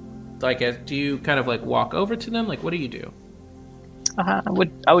 Do you kind of like walk over to them? Like, what do you do?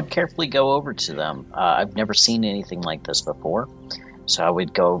 I would carefully go over to them. I've never seen anything like this before, so I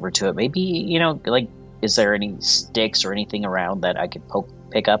would go over to it. Maybe, is there any sticks or anything around that I could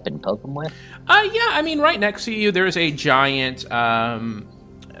pick up and poke them with? Yeah, I mean, right next to you, there's a giant,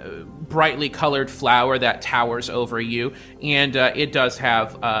 brightly colored flower that towers over you, and it does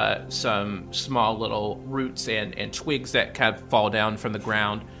have some small little roots and twigs that kind of fall down from the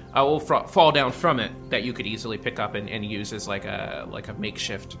ground. Fall down from it that you could easily pick up and use as like a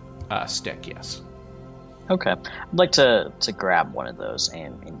makeshift stick. Yes. Okay, I'd like to grab one of those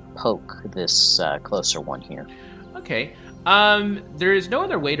and poke this closer one here. Okay. There is no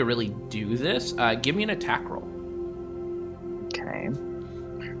other way to really do this. Give me an attack roll. Okay.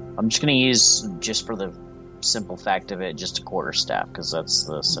 I'm just going to use, just for the simple fact of it, just a quarterstaff, because that's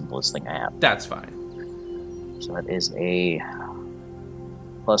the simplest thing I have. That's fine. So that is a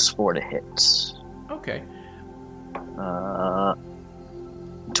 +4 to hit. Okay.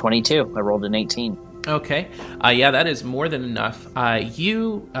 22. I rolled an 18. Okay. Yeah, that is more than enough.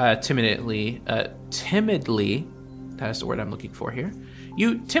 You timidly, that is the word I'm looking for here.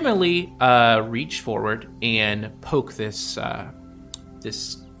 You timidly reach forward and poke this,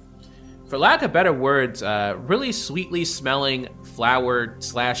 for lack of better words, really sweetly smelling flower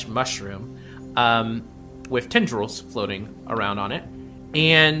 / mushroom with tendrils floating around on it.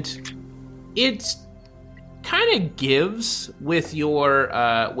 And it kind of gives with your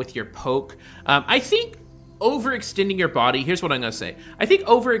poke. I think overextending your body, here's what I'm going to say. I think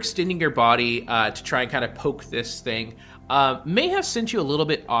overextending your body to try and kind of poke this thing may have sent you a little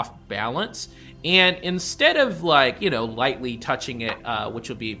bit off balance. And instead of lightly touching it, which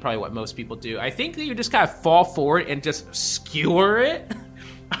would be probably what most people do, I think that you just kind of fall forward and just skewer it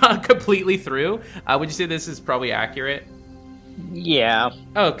completely through. Would you say this is probably accurate? Yeah.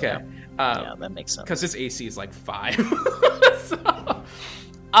 Okay. Yeah, that makes sense. Because his AC is like 5. So,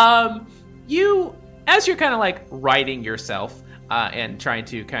 as you're kind of like righting yourself and trying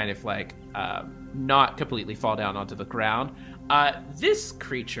to kind of like not completely fall down onto the ground, this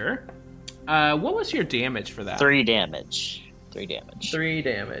creature, what was your damage for that? 3 damage. 3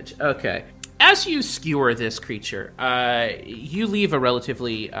 damage. Okay. As you skewer this creature, you leave a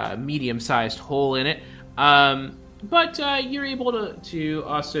relatively medium-sized hole in it. But you're able to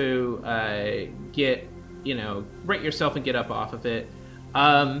also get, right yourself and get up off of it.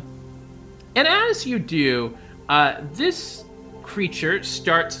 And as you do, this creature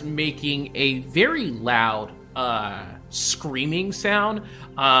starts making a very loud screaming sound,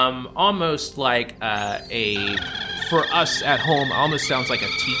 almost like for us at home, almost sounds like a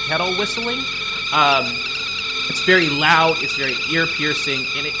tea kettle whistling. It's very loud, it's very ear-piercing,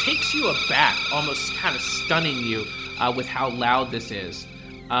 and it takes you aback, almost kind of stunning you with how loud this is.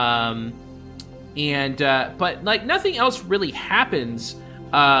 But nothing else really happens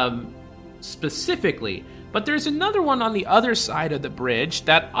specifically. But there's another one on the other side of the bridge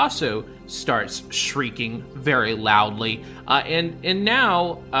that also starts shrieking very loudly. And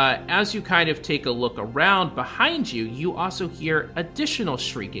now, as you kind of take a look around behind you, you also hear additional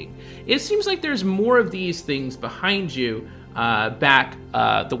shrieking. It seems like there's more of these things behind you back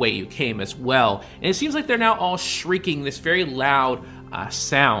the way you came as well. And it seems like they're now all shrieking this very loud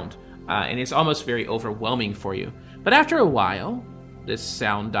sound. And it's almost very overwhelming for you. But after a while, this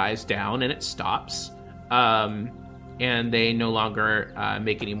sound dies down and it stops. And they no longer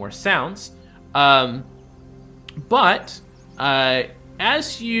make any more sounds. But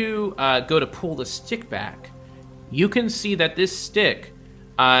as you go to pull the stick back, you can see that this stick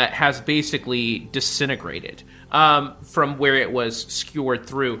has basically disintegrated from where it was skewered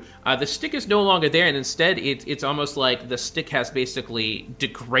through. The stick is no longer there, and instead it's almost like the stick has basically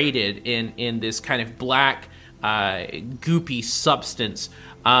degraded in this kind of black, goopy substance.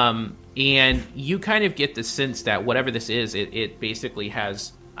 And you kind of get the sense that whatever this is, it basically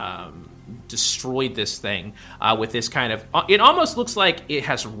has destroyed this thing with this kind of... It almost looks like it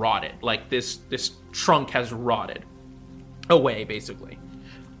has rotted. Like this trunk has rotted away, basically.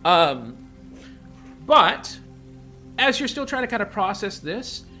 But as you're still trying to kind of process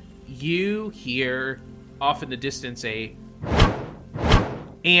this, you hear off in the distance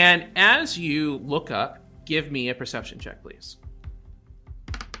and as you look up, give me a perception check, please.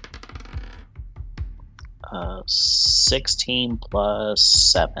 16 plus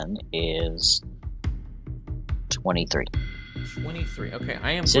 7 is 23. 23. Okay,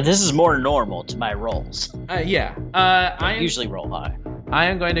 I am. So this is more normal to my rolls. Yeah. I usually roll high. I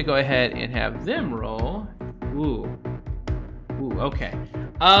am going to go ahead and have them roll. Ooh. Okay.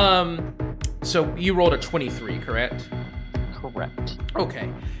 So you rolled a 23, correct? Correct.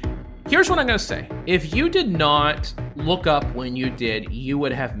 Okay. Here's what I'm going to say. If you did not look up when you did, you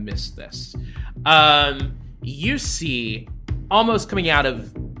would have missed this. You see, almost coming out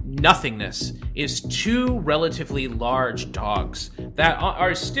of nothingness is two relatively large dogs that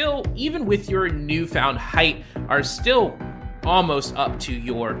are still, even with your newfound height, are still almost up to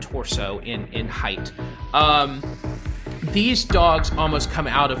your torso in height. These dogs almost come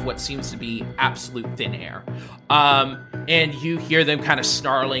out of what seems to be absolute thin air. And you hear them kind of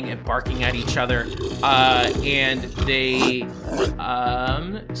snarling and barking at each other. And they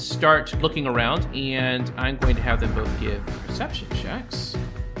start looking around, and I'm going to have them both give perception checks.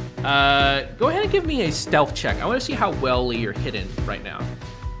 Go ahead and give me a stealth check. I want to see how well you're hidden right now.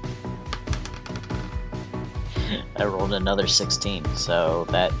 I rolled another 16, so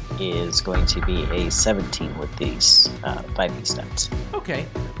that is going to be a 17 with these 5e stats. Okay,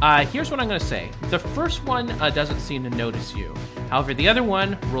 here's what I'm going to say. The first one doesn't seem to notice you. However, the other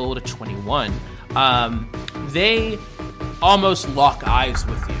one rolled a 21. They almost lock eyes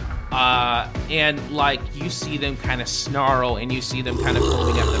with you. And, like, you see them kind of snarl, and you see them kind of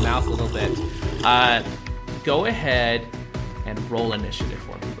foaming at the mouth a little bit. Go ahead and roll initiative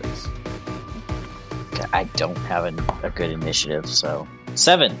for me, please. I don't have a good initiative, so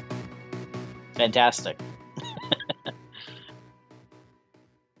 7. Fantastic.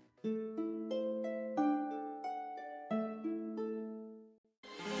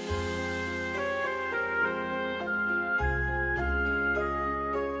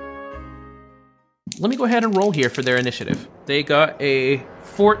 Let me go ahead and roll here for their initiative. They got a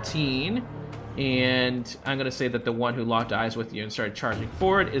 14. And I'm going to say that the one who locked eyes with you and started charging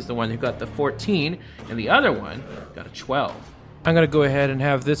forward is the one who got the 14, and the other one got a 12. I'm going to go ahead and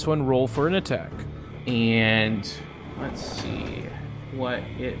have this one roll for an attack. And let's see what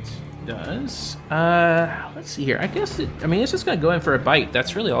it does. Let's see here. I guess it's just going to go in for a bite.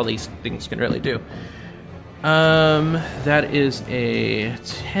 That's really all these things can really do. That is a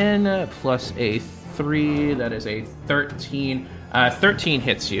 10 plus a 3. That is a 13. 13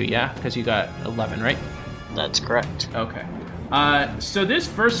 hits you, yeah? Because you got 11, right? That's correct. Okay. So this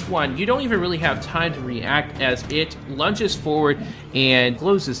first one, you don't even really have time to react as it lunges forward and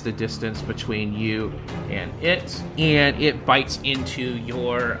closes the distance between you and it bites into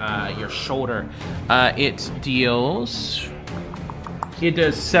your shoulder. It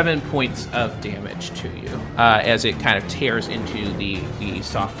does 7 points of damage to you as it kind of tears into the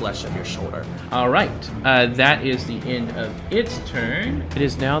soft flesh of your shoulder. All right, that is the end of its turn. It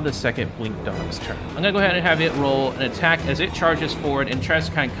is now the second blink dog's turn. I'm gonna go ahead and have it roll an attack as it charges forward and tries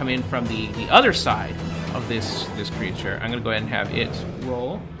to kind of come in from the other side of this creature. I'm gonna go ahead and have it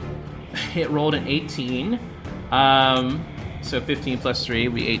roll. It rolled an 18. So 15 plus 3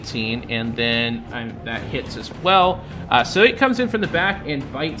 will be 18, and then that hits as well. So it comes in from the back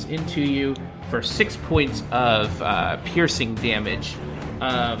and bites into you for 6 points of piercing damage.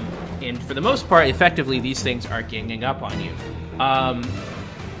 And for the most part, effectively, these things are ganging up on you.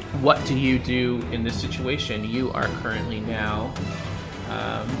 What do you do in this situation? You are currently now...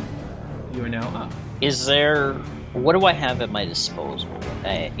 you are now up. What do I have at my disposal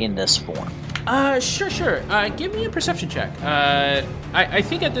in this form? Sure. Give me a perception check. I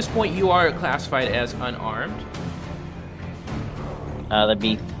think at this point you are classified as unarmed. That'd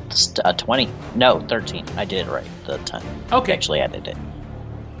be 20. No, 13. I did it right the time. Okay. Actually, I did it.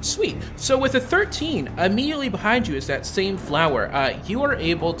 Sweet. So with a 13, immediately behind you is that same flower. You are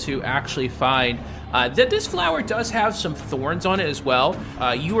able to actually find that this flower does have some thorns on it as well.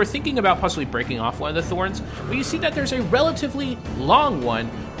 You were thinking about possibly breaking off one of the thorns, but you see that there's a relatively long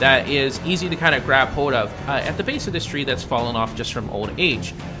one that is easy to kind of grab hold of at the base of this tree that's fallen off just from old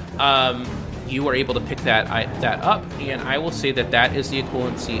age. You are able to pick that up, and I will say that is the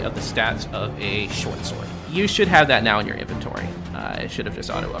equivalency of the stats of a short sword. You should have that now in your inventory. It should have just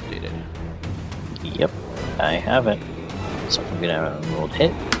auto-updated. Yep, I have it. So I'm gonna roll to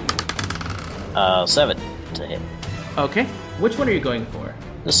hit. 7 to hit. Okay. Which one are you going for?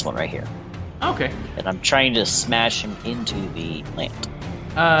 This one right here. Okay. And I'm trying to smash him into the plant.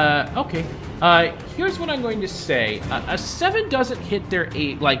 Okay. Here's what I'm going to say. A 7 doesn't hit their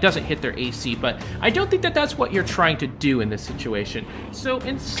AC, but I don't think that's what you're trying to do in this situation. So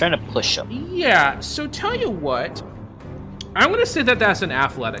trying to push him. Yeah. So tell you what, I'm going to say that's an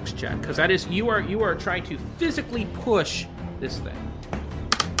athletics check because that is you are trying to physically push this thing.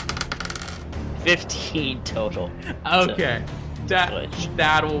 15 total. Okay, push.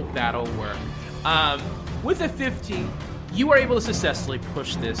 that'll work. With a 15, you are able to successfully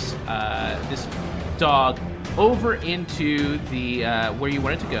push this this dog over into the where you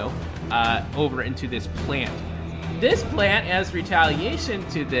want it to go, over into this plant. This plant, as retaliation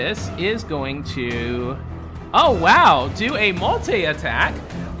to this, is going to, oh wow, do a multi-attack.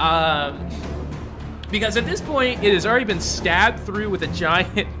 Because at this point, it has already been stabbed through with a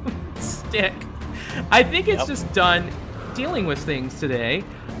giant stick. I think it's just done dealing with things today.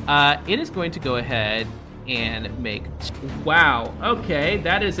 It is going to go ahead and make, wow, okay,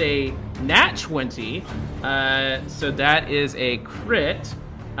 that is a nat 20. So that is a crit.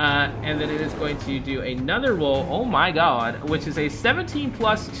 And then it is going to do another roll, oh my god, which is a 17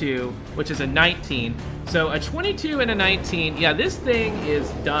 plus 2, which is a 19. So a 22 and a 19. Yeah, this thing is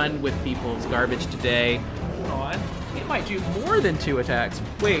done with people's garbage today. Hold on. It might do more than 2 attacks.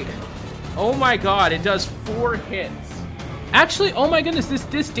 Wait. Oh my god, it does 4 hits. Actually, oh my goodness,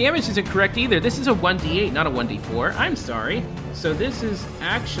 this damage isn't correct either. This is a 1d8, not a 1d4. I'm sorry. So this is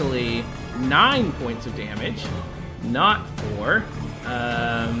actually 9 points of damage, not 4.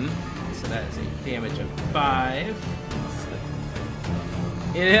 So that is a damage of 5.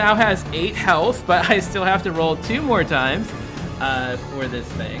 It now has 8 health, but I still have to roll 2 more times for this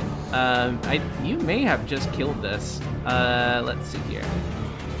thing. You may have just killed this. Let's see here.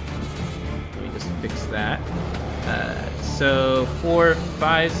 Let me just fix that. So 4,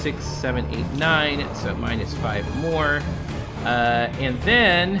 5, 6, 7, 8, 9. So minus 5 more. And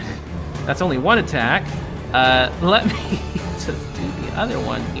then that's only 1 attack. Let me just do the other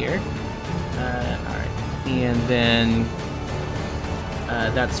one here. All right. And then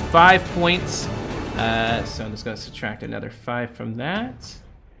that's 5 points. So I'm just going to subtract another 5 from that.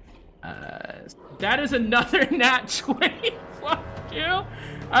 That is another nat 20 plus 2.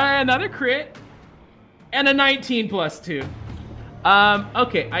 Another crit. And a 19 plus 2.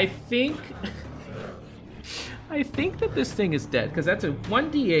 Okay, I think that this thing is dead, because that's a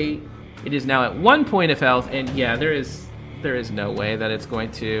 1d8. It is now at 1 point of health, and yeah, there is no way that it's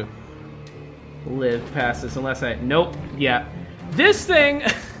going to live past this unless nope, yeah. This thing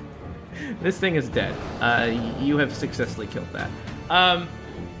is dead. You have successfully killed that.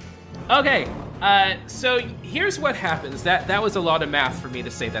 Okay, so here's what happens. That was a lot of math for me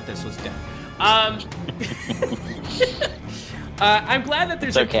to say that this was dead. I'm glad that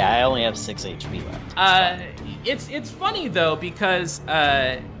there's. It's okay. I only have 6 HP left. It's funny though, because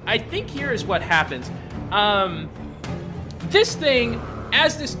I think here is what happens. This thing,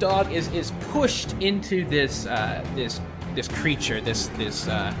 as this dog is pushed into this creature, this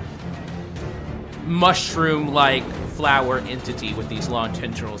mushroom-like flower entity with these long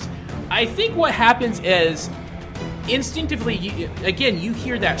tendrils, I think what happens is instinctively, you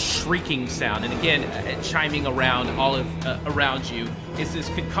hear that shrieking sound, and again, chiming around all of around you is this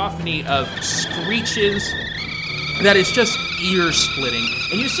cacophony of screeches that is just ear-splitting.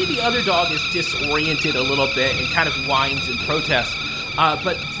 And you see the other dog is disoriented a little bit and kind of whines in protest.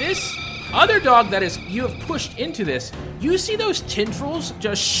 But this other dog that is you have pushed into this, you see those tendrils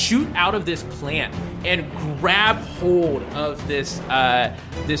just shoot out of this plant and grab hold of this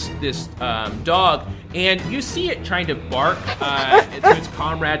dog, and you see it trying to bark to its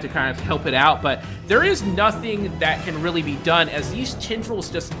comrade to kind of help it out, but there is nothing that can really be done as these tendrils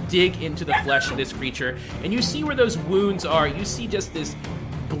just dig into the flesh of this creature, and you see where those wounds are. You see just this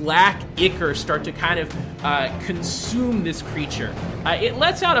black ichor start to kind of consume this creature. It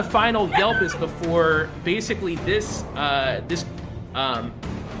lets out a final yelp as before basically this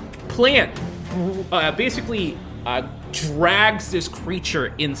plant basically drags this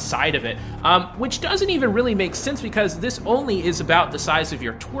creature inside of it, which doesn't even really make sense because this only is about the size of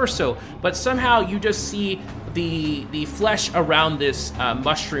your torso, but somehow you just see the flesh around this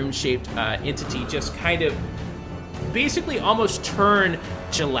mushroom-shaped entity just kind of basically almost turn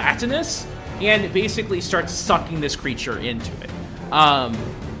gelatinous and basically start sucking this creature into it.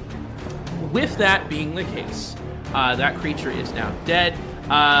 With that being the case, that creature is now dead.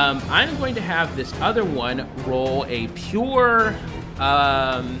 I'm going to have this other one roll a pure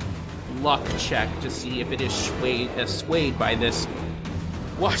luck check to see if it is swayed by this,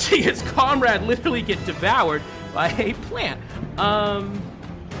 watching its comrade literally get devoured by a plant.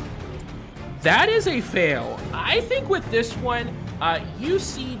 That is a fail. I think with this one, you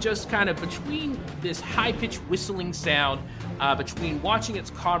see just kind of between this high-pitched whistling sound, between watching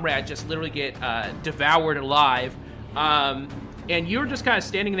its comrade just literally get devoured alive, and you're just kind of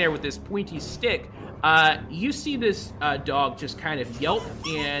standing there with this pointy stick, you see this dog just kind of yelp,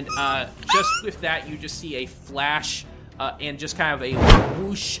 and just with that, you just see a flash and just kind of a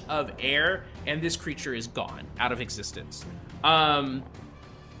whoosh of air, and this creature is gone, out of existence.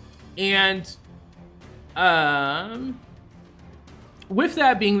 With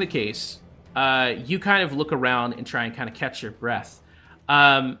that being the case, you kind of look around and try and kind of catch your breath.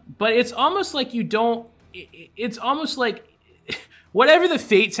 But it's almost like you don't... It's almost like whatever the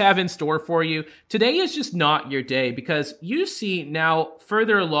fates have in store for you, today is just not your day, because you see now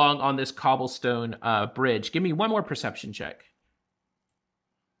further along on this cobblestone bridge. Give me one more perception check.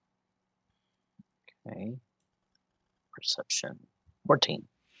 Okay. Perception. 14.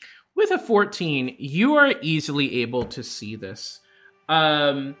 With a 14, you are easily able to see this.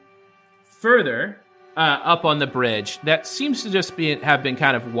 Further up on the bridge, that seems to just have been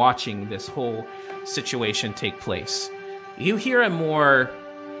kind of watching this whole situation take place. You hear a more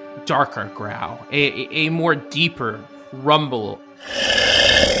darker growl, a more deeper rumble.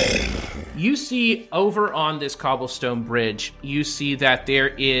 You see over on this cobblestone bridge, you see that there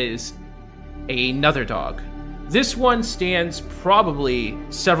is another dog. This one stands probably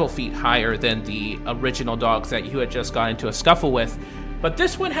several feet higher than the original dogs that you had just got into a scuffle with, but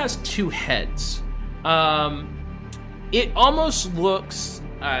this one has two heads. It almost looks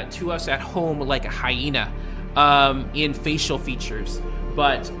to us at home like a hyena in facial features,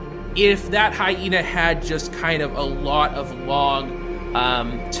 but if that hyena had just kind of a lot of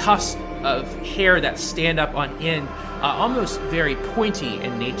long tusks of hair that stand up on end, almost very pointy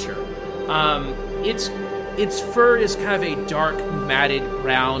in nature. Its fur is kind of a dark, matted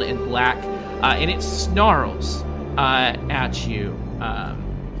brown and black, and it snarls at you.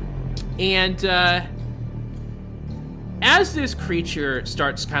 As this creature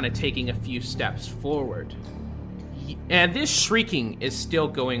starts kind of taking a few steps forward, and this shrieking is still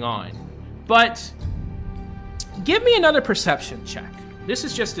going on, but give me another perception check. This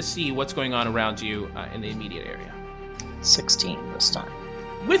is just to see what's going on around you in the immediate area. 16 this time.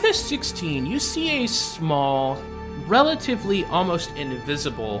 With a 16, you see a small, relatively almost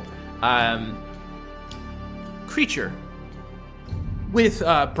invisible creature with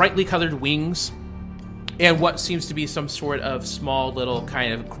brightly colored wings and what seems to be some sort of small little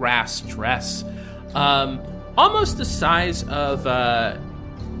kind of grass dress. Almost the size of,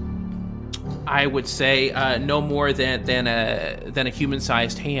 I would say, no more than a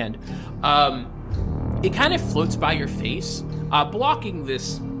human-sized hand. It kind of floats by your face, blocking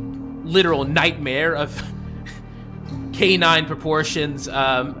this literal nightmare of canine proportions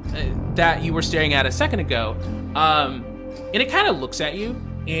that you were staring at a second ago. And it kind of looks at you,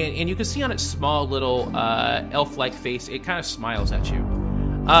 and you can see on its small little elf-like face, it kind of smiles at you.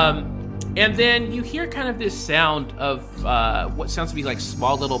 And then you hear kind of this sound of what sounds to be like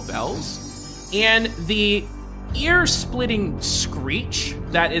small little bells, and the ear-splitting screech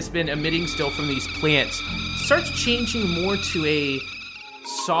that has been emitting still from these plants starts changing more to a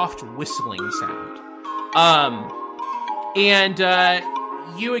soft whistling sound. And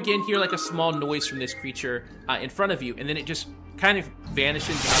you again hear like a small noise from this creature in front of you, and then it just kind of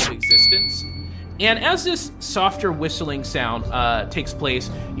vanishes out of existence. And as this softer whistling sound takes place,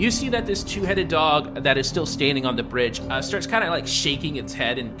 you see that this two-headed dog that is still standing on the bridge starts kind of like shaking its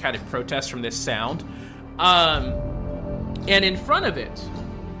head and kind of protests from this sound. And in front of it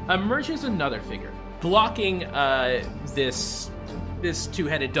emerges another figure, blocking this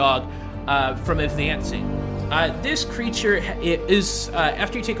two-headed dog from advancing. This creature is,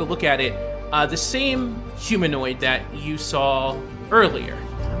 after you take a look at it, the same humanoid that you saw earlier.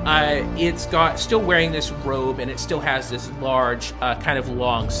 It's still wearing this robe, and it still has this large, kind of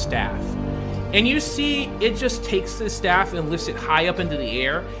long staff. And you see it just takes the staff and lifts it high up into the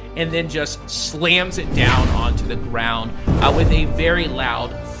air, and then just slams it down onto the ground with a very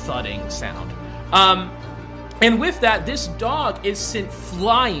loud thudding sound. And with that, this dog is sent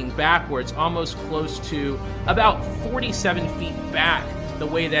flying backwards, almost close to about 47 feet back, the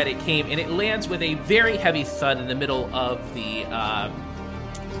way that it came, and it lands with a very heavy thud in the middle of the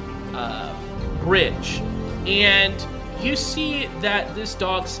bridge. And you see that this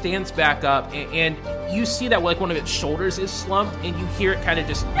dog stands back up, and you see that like one of its shoulders is slumped, and you hear it kind of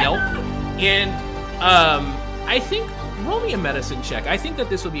just yelp. And I think, roll me a medicine check. I think that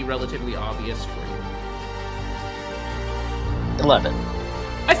this will be relatively obvious for you. 11.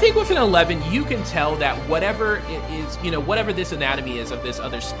 I think with an 11, you can tell that whatever it is, whatever this anatomy is of this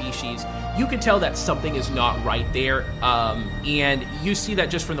other species, you can tell that something is not right there. And you see that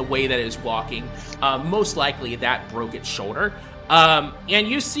just from the way that it is walking. Most likely that broke its shoulder. And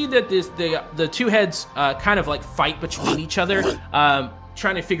you see that the two heads kind of like fight between each other,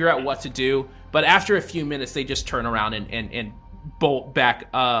 trying to figure out what to do. But after a few minutes, they just turn around and bolt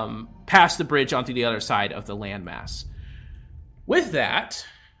back past the bridge onto the other side of the landmass. With that,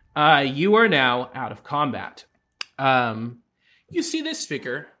 you are now out of combat. You see this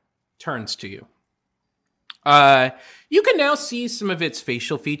figure turns to you. You can now see some of its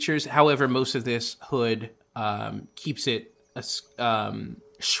facial features. However, most of this hood keeps it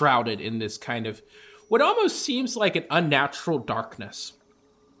shrouded in this kind of what almost seems like an unnatural darkness.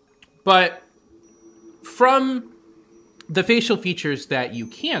 But from the facial features that you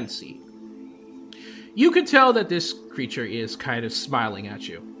can see, you can tell that this creature is kind of smiling at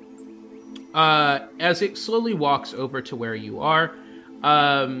you. As it slowly walks over to where you are,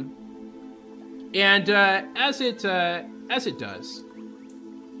 and as it does,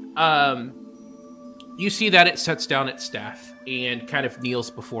 you see that it sets down its staff and kind of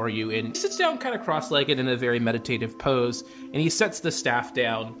kneels before you, and sits down kind of cross-legged in a very meditative pose, and he sets the staff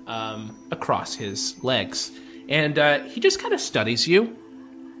down across his legs, and he just kind of studies you,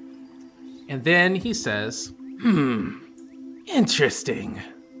 and then he says, Interesting.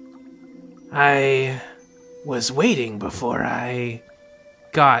 I was waiting before I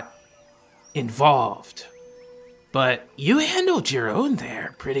got involved, but you handled your own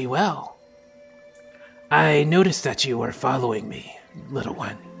there pretty well. I noticed that you were following me, little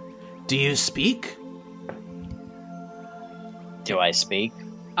one. Do you speak? Do I speak?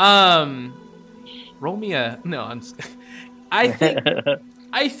 Roll me a... No, I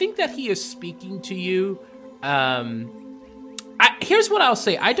think that he is speaking to you. Here's what I'll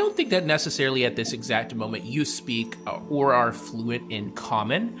say. I don't think that necessarily at this exact moment you speak or are fluent in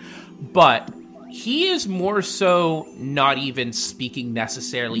common, but he is more so not even speaking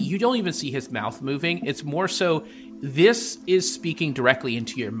necessarily. You don't even see his mouth moving. It's more so this is speaking directly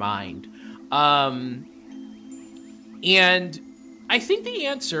into your mind. And I think the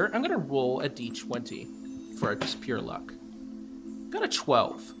answer, I'm going to roll a d20 for just pure luck. Got a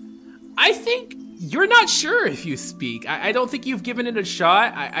 12. I think you're not sure if you speak. I don't think you've given it a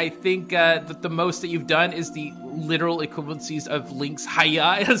shot. I think that the most that you've done is the literal equivalencies of Link's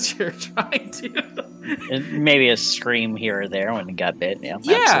Hiya as you're trying to. And maybe a scream here or there when it got bit. Yeah,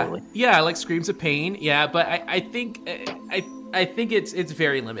 absolutely. Yeah, like screams of pain. Yeah, but I think it's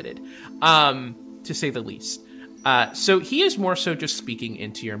very limited, to say the least. So he is more so just speaking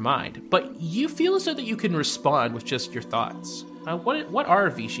into your mind, but you feel as though that you can respond with just your thoughts. What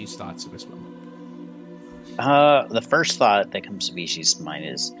are Hvishi's thoughts in this moment? The first thought that comes to Hvishi's mind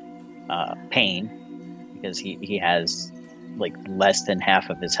is pain, because he has like less than half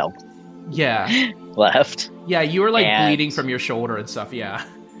of his health. Yeah, left. Yeah, you were like bleeding from your shoulder and stuff. Yeah,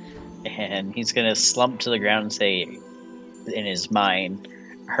 and he's gonna slump to the ground and say, in his mind,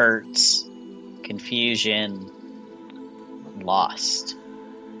 hurts, confusion, lost.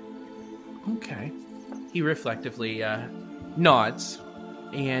 Okay. He reflectively nods,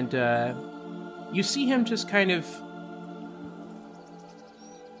 and you see him just kind of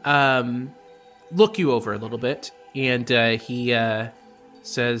look you over a little bit, and he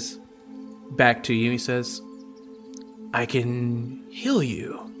says back to you, he says, I can heal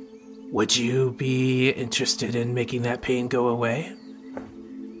you. Would you be interested in making that pain go away?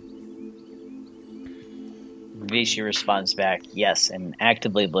 Hvishi responds back, yes, and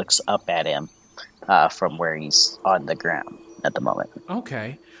actively looks up at him from where he's on the ground at the moment.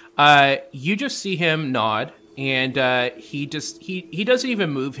 Okay. You just see him nod, and he doesn't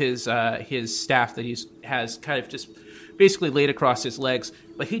even move his staff that he has kind of just basically laid across his legs,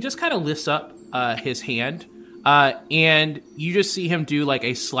 but he just kind of lifts up his hand, and you just see him do like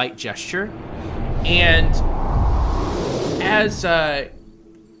a slight gesture, and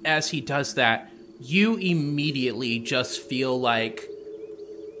as he does that, you immediately just feel like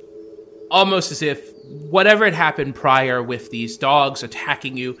almost as if whatever had happened prior with these dogs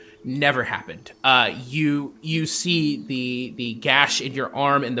attacking you never happened. You see the gash in your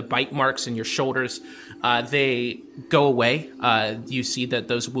arm and the bite marks in your shoulders. They go away. You see that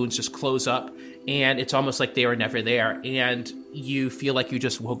those wounds just close up, and it's almost like they were never there. And you feel like you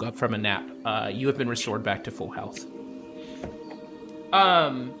just woke up from a nap. You have been restored back to full health.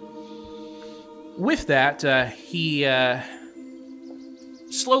 With that, he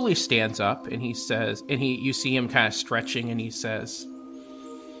slowly stands up, and he says, and you see him kind of stretching, and he says,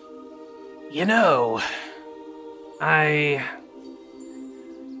 you know, I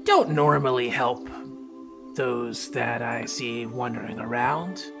don't normally help those that I see wandering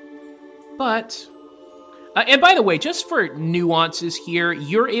around, but... and by the way, just for nuances here,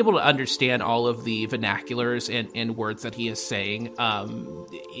 you're able to understand all of the vernaculars and words that he is saying.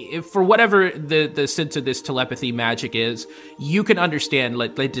 For whatever the sense of this telepathy magic is, you can understand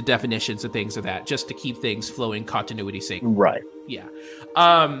like the definitions and things of that, just to keep things flowing continuity sake. Right. Yeah.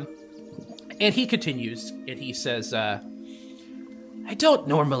 And he continues, and he says, I don't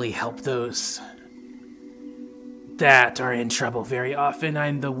normally help those that are in trouble very often.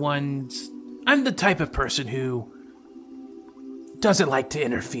 I'm the type of person who doesn't like to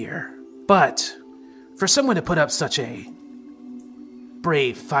interfere. But for someone to put up such a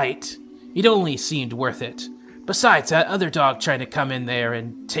brave fight, it only seemed worth it. Besides, that other dog trying to come in there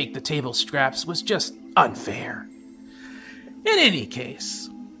and take the table scraps was just unfair. In any case,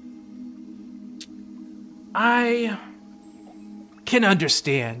 I can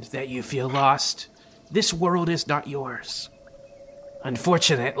understand that you feel lost. This world is not yours.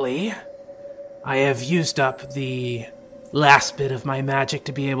 Unfortunately, I have used up the last bit of my magic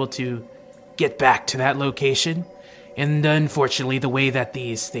to be able to get back to that location, and unfortunately, the way that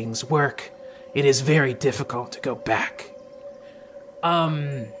these things work, it is very difficult to go back.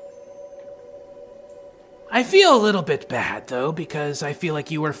 I feel a little bit bad, though, because I feel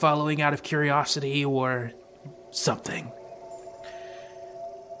like you were following out of curiosity or something.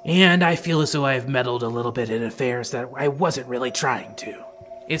 And I feel as though I've meddled a little bit in affairs that I wasn't really trying to.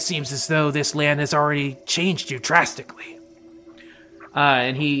 It seems as though this land has already changed you drastically.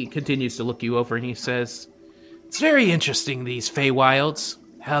 And he continues to look you over and he says, it's very interesting, these Feywilds,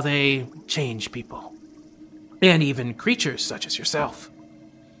 how they change people. And even creatures such as yourself.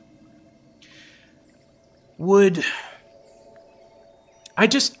 I'm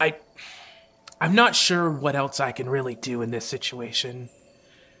not sure what else I can really do in this situation.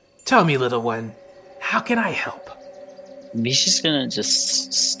 Tell me, little one, how can I help? Hvishi's gonna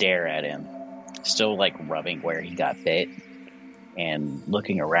just stare at him, still like rubbing where he got bit, and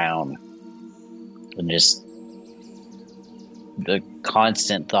looking around, and just the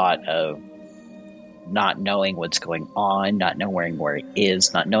constant thought of not knowing what's going on, not knowing where he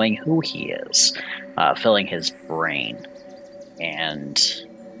is, not knowing who he is, filling his brain. And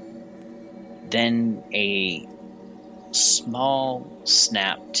then a small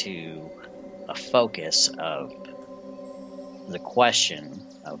snap to a focus of the question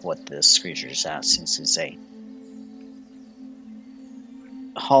of what this creature is asking to say.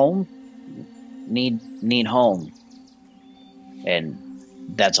 Home? Need home. And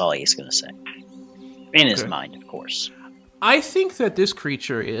that's all he's going to say. In his mind, of course. I think that this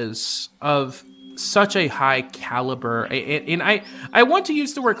creature is of such a high caliber, and I want to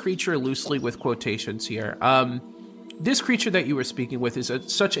use the word creature loosely with quotations here. This creature that you were speaking with is at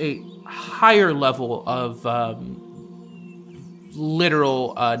such a higher level of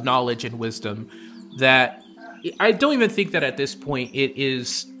literal knowledge and wisdom that I don't even think that at this point it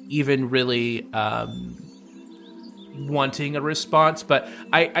is even really wanting a response, but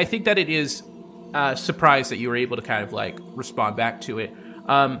I think that it is surprised that you were able to kind of like respond back to it.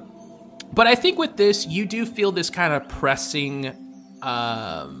 But I think with this, you do feel this kind of pressing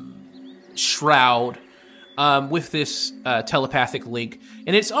shroud with this telepathic link.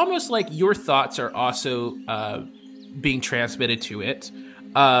 And it's almost like your thoughts are also being transmitted to it,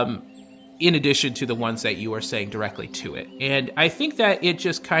 in addition to the ones that you are saying directly to it. And I think that it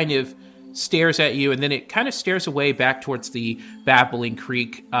just kind of stares at you, and then it kind of stares away back towards the babbling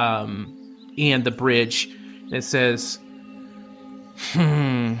creek and the bridge. And it says,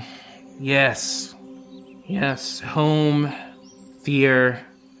 Yes, home, fear,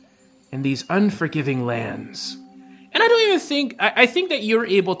 and these unforgiving lands. And I don't even think, I think that you're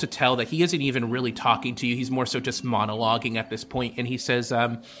able to tell that he isn't even really talking to you. He's more so just monologuing at this point. And he says,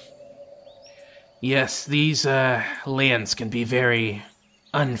 yes, these lands can be very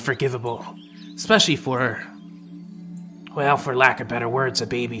unforgivable, especially for lack of better words, a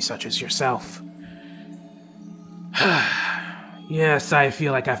baby such as yourself. Yes, I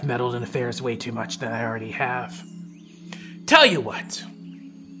feel like I've meddled in affairs way too much than I already have. Tell you what.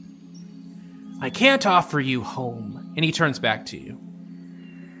 I can't offer you home. And he turns back to you.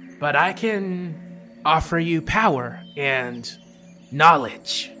 But I can offer you power and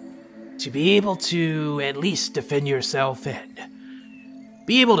knowledge to be able to at least defend yourself and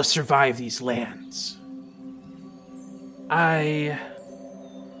be able to survive these lands. I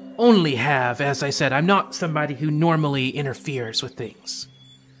only have, as I said, I'm not somebody who normally interferes with things.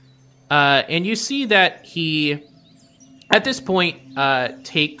 And you see that he, at this point,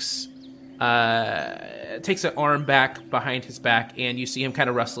 takes an arm back behind his back, and you see him kind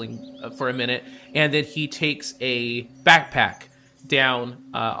of rustling for a minute, and then he takes a backpack down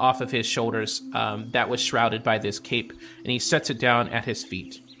off of his shoulders that was shrouded by this cape, and he sets it down at his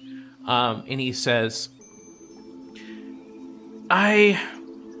feet. And he says, I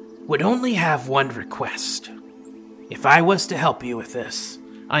would only have one request. If I was to help you with this,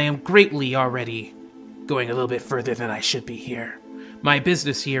 I am greatly already going a little bit further than I should be here. My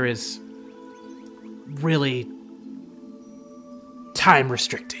business here is really time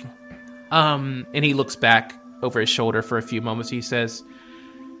restricting. And he looks back over his shoulder for a few moments. He says,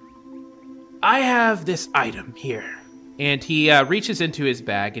 I have this item here. And he reaches into his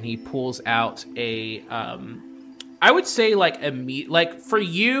bag and he pulls out a, I would say like a meat, like for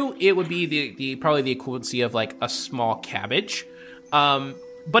you, it would be the probably the equivalency of like a small cabbage.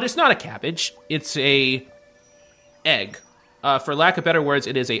 But it's not a cabbage. It's a egg. For lack of better words,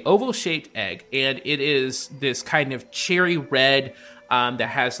 it is a oval-shaped egg, and it is this kind of cherry red that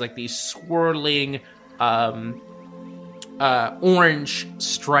has like these swirling orange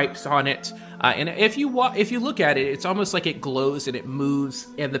stripes on it. And if you look at it, it's almost like it glows and it moves,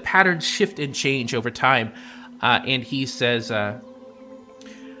 and the patterns shift and change over time. And he says, I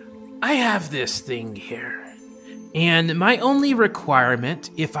have this thing here. And my only requirement,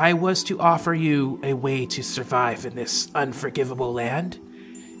 if I was to offer you a way to survive in this unforgivable land,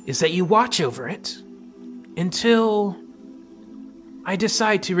 is that you watch over it until I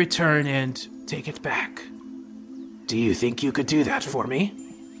decide to return and take it back. Do you think you could do that for me?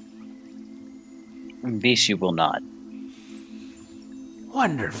 Hvishi will not.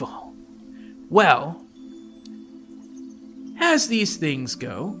 Wonderful. Well, as these things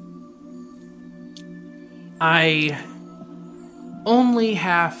go, I only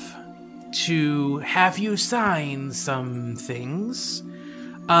have to have you sign some things.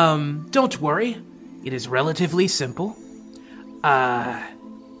 Don't worry. It is relatively simple. I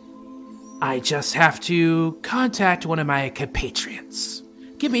just have to contact one of my compatriots.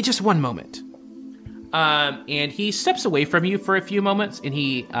 Give me just one moment. And he steps away from you for a few moments, and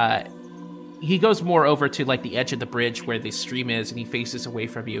he goes more over to like the edge of the bridge where the stream is, and he faces away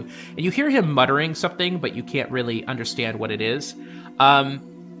from you. And you hear him muttering something, but you can't really understand what it is. And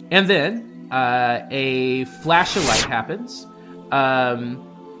then a flash of light happens.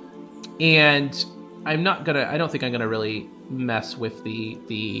 And I don't think I'm gonna really mess with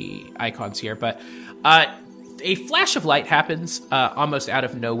the icons here, but a flash of light happens almost out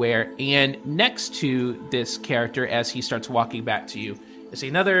of nowhere, and next to this character, as he starts walking back to you, is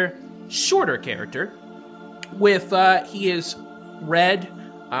another shorter character with he is red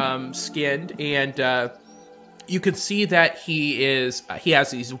skinned, and you can see that he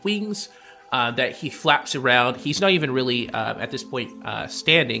has these wings that he flaps around. He's not even really at this point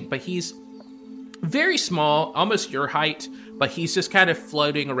standing, but he's very small, almost your height, but he's just kind of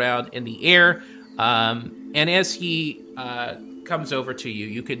floating around in the air. And as he comes over to you,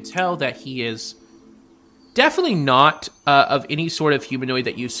 you can tell that he is definitely not of any sort of humanoid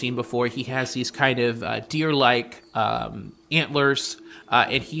that you've seen before. He has these kind of deer-like antlers,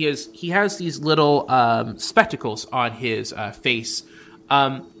 and he has these little spectacles on his face.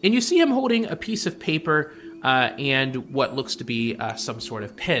 And you see him holding a piece of paper and what looks to be some sort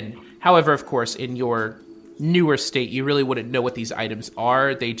of pen. However, of course, in your newer state, you really wouldn't know what these items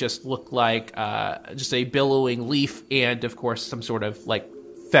are. They just look like just a billowing leaf and, of course, some sort of like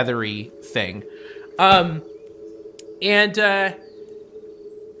feathery thing. And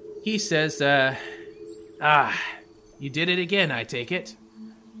he says, you did it again, I take it.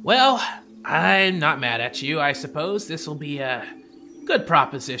 Well, I'm not mad at you. I suppose this will be a good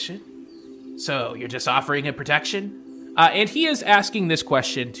proposition. So you're just offering him protection? And he is asking this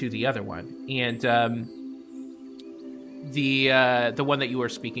question to the other one. And the one that you were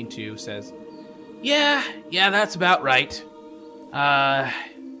speaking to says, Yeah, that's about right.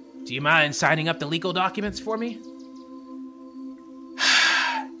 Do you mind signing up the legal documents for me?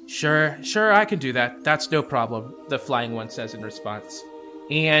 Sure, I can do that. That's no problem, the flying one says in response.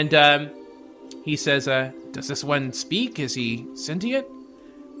 And he says, does this one speak? Is he sentient?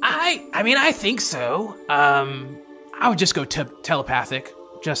 I mean, I think so. I would just go telepathic.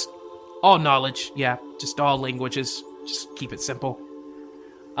 Just all knowledge, yeah, just all languages. Just keep it simple.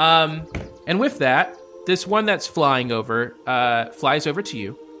 And with that, this one that's flying over flies over to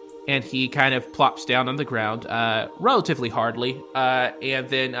you, and he kind of plops down on the ground relatively hardly. And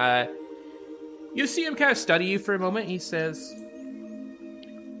then you see him kind of study you for a moment. He says,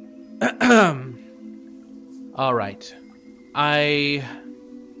 all right.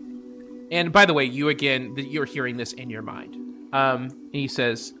 And by the way, you're hearing this in your mind. And he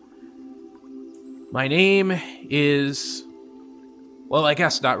says, my name is, well, I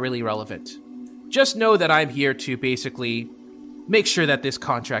guess not really relevant. Just know that I'm here to basically make sure that this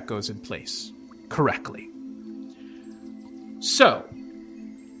contract goes in place correctly. So,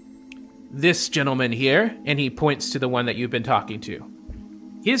 this gentleman here, and he points to the one that you've been talking to,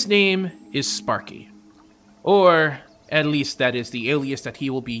 his name is Sparky. Or, at least that is the alias that he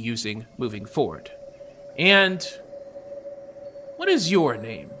will be using moving forward. And what is your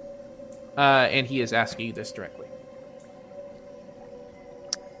name? And he is asking you this directly.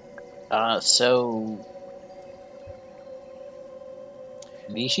 So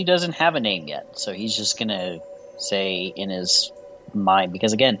Hvishi doesn't have a name yet, so he's just gonna say in his mind,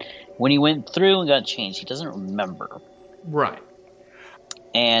 because again, when he went through and got changed, he doesn't remember. Right.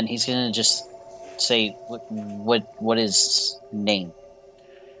 And he's gonna just say what is name.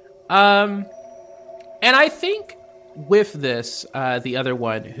 And I think with this, the other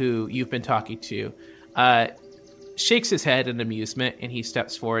one who you've been talking to, shakes his head in amusement, and he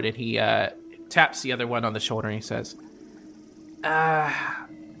steps forward and he taps the other one on the shoulder and he says,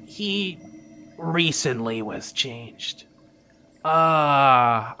 he recently was changed.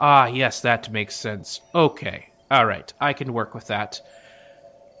 Yes, that makes sense. Okay, all right, I can work with that.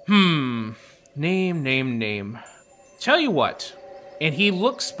 Name. Tell you what, and he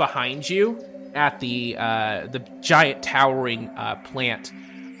looks behind you at the giant towering plant.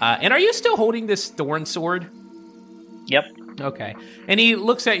 And are you still holding this thorn sword? Yep. Okay. And he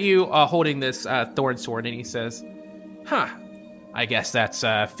looks at you holding this thorn sword, and he says, I guess that's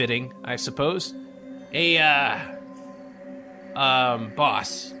fitting, I suppose. Hey,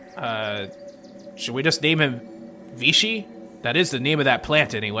 boss, should we just name him Hvishi? That is the name of that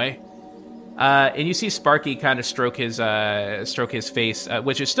plant, anyway. And you see Sparky kind of stroke his face,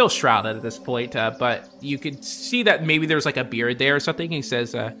 which is still shrouded at this point, but you can see that maybe there's like a beard there or something. He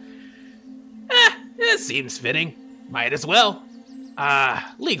says, it seems fitting. Might as well.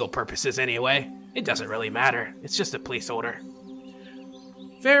 Legal purposes anyway. It doesn't really matter. It's just a placeholder.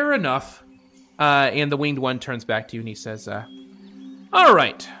 Fair enough. And the winged one turns back to you and he says, all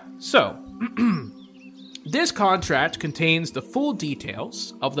right, so this contract contains the full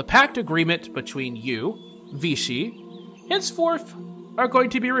details of the pact agreement between you, Hvishi, henceforth are going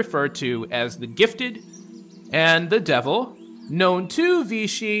to be referred to as the Gifted, and the Devil, known to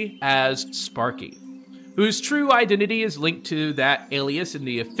Hvishi as Sparky, whose true identity is linked to that alias in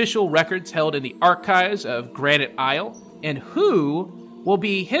the official records held in the archives of Granite Isle, and who will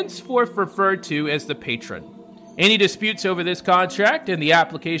be henceforth referred to as the Patron. Any disputes over this contract and the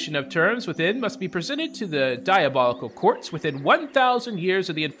application of terms within must be presented to the diabolical courts within 1,000 years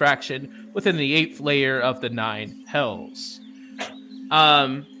of the infraction within the 8th layer of the 9 hells.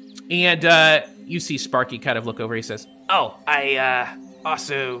 And you see Sparky kind of look over. He says, oh, I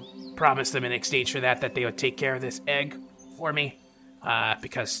also promised them in exchange for that they would take care of this egg for me.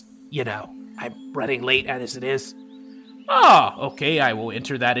 Because, I'm running late as it is. Oh, okay, I will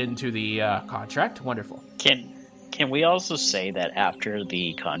enter that into the contract. Wonderful. Can we also say that after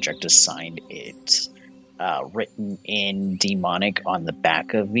the contract is signed, it's written in demonic on the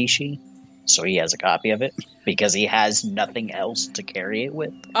back of Hvishi, so he has a copy of it because he has nothing else to carry it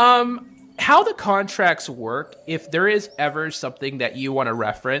with? How the contracts work, if there is ever something that you want to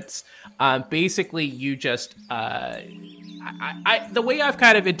reference, basically you just the way I've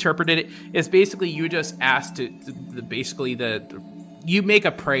kind of interpreted it is basically you just ask you make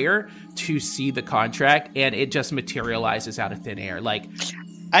a prayer to see the contract, and it just materializes out of thin air. Like,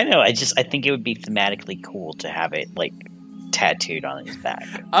 I know. I think it would be thematically cool to have it like tattooed on his back.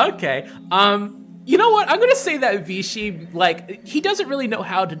 Okay. You know what? I'm gonna say that Hvishi, like, he doesn't really know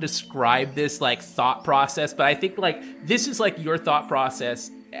how to describe this like thought process, but I think like this is like your thought process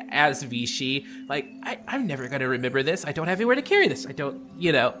as Hvishi. Like, I'm never gonna remember this. I don't have anywhere to carry this. I don't,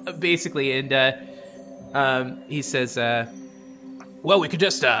 basically. And he says, well, we could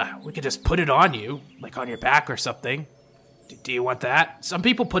just put it on you, like on your back or something. Do you want that? Some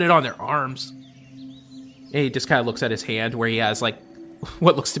people put it on their arms. And he just kind of looks at his hand where he has like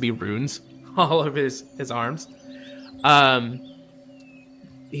what looks to be runes all over his arms.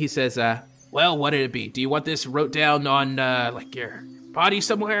 He says, well, what did it be? Do you want this wrote down on like your body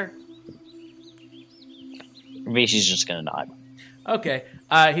somewhere? Hvishi's just gonna nod. Okay.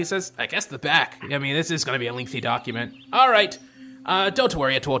 He says, I guess the back. I mean, this is gonna be a lengthy document. All right. Don't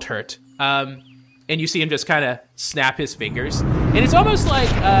worry, it won't hurt. And you see him just kind of snap his fingers. And it's almost like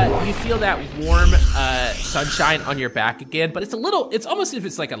you feel that warm sunshine on your back again, but it's almost as if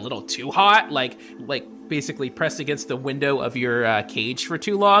it's like a little too hot, like basically pressed against the window of your cage for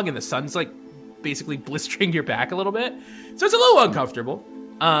too long, and the sun's like basically blistering your back a little bit. So it's a little uncomfortable,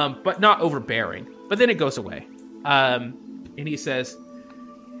 but not overbearing. But then it goes away. And he says,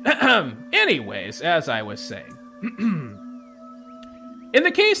 anyways, as I was saying, in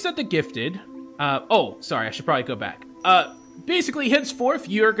the case that the Gifted... sorry, I should probably go back. Basically, henceforth,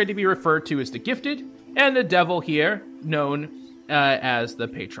 you're going to be referred to as the Gifted, and the Devil here, known as the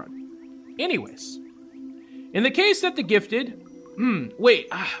Patron. Anyways, in the case that the Gifted...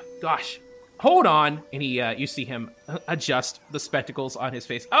 gosh, hold on. And you see him adjust the spectacles on his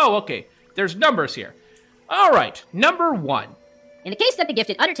face. Oh, okay, there's numbers here. All right, number 1. In the case that the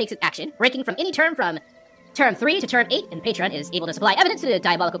gifted undertakes an action, breaking from any term from term 3 to term 8, and the patron is able to supply evidence to the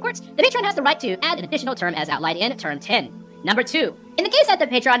diabolical courts, the patron has the right to add an additional term as outlined in term 10. Number 2. In the case that the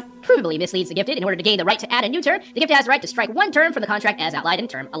patron provably misleads the gifted in order to gain the right to add a new term, the gifted has the right to strike one term from the contract as outlined in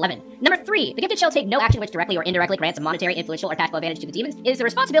term 11. Number 3. The gifted shall take no action which directly or indirectly grants a monetary, influential, or tactical advantage to the demons. It is the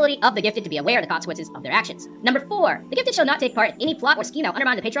responsibility of the gifted to be aware of the consequences of their actions. Number 4. The gifted shall not take part in any plot or scheme that will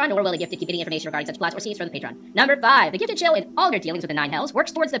undermine the patron, nor will the gifted keep any information regarding such plots or schemes from the patron. Number 5. The gifted shall, in all their dealings with the 9 hells,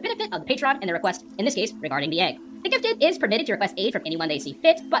 works towards the benefit of the patron and their request, in this case, regarding the egg. The gifted is permitted to request aid from anyone they see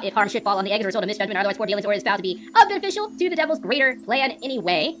fit, but if harm should fall on the egg as a result of misjudgment or otherwise poor dealings, or is found to be unbeneficial to the devil's greater plan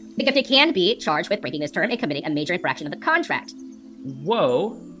anyway, the gifted can be charged with breaking this term and committing a major infraction of the contract.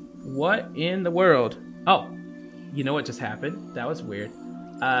 Whoa. What in the world? Oh, you know what just happened? That was weird.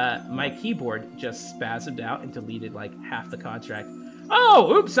 My keyboard just spasmed out and deleted like half the contract.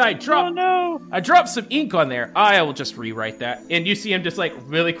 Oh, oops, I dropped some ink on there. I will just rewrite that. And you see him just like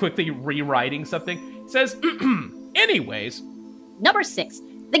really quickly rewriting something. It says, anyways. Number 6.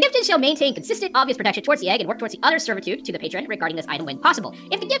 The gifted shall maintain consistent, obvious protection towards the egg and work towards the other servitude to the patron regarding this item when possible.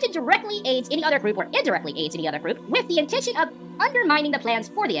 If the gifted directly aids any other group or indirectly aids any other group with the intention of undermining the plans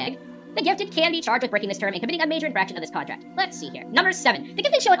for the egg, the gifted can be charged with breaking this term and committing a major infraction of this contract. Let's see here. Number 7. The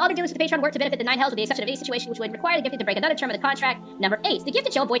gifted shall in all their dealings with the patron work to benefit the 9 hells with the exception of any situation which would require the gifted to break another term of the contract. Number 8. The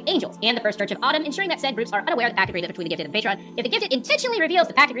gifted shall avoid angels and the first church of autumn, ensuring that said groups are unaware of the pact agreement between the gifted and the patron. If the gifted intentionally reveals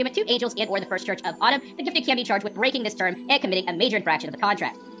the pact agreement to angels and or the first church of autumn, the gifted can be charged with breaking this term and committing a major infraction of the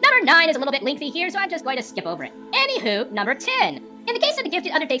contract. Number 9 is a little bit lengthy here, so I'm just going to skip over it. Anywho, number 10. In the case that the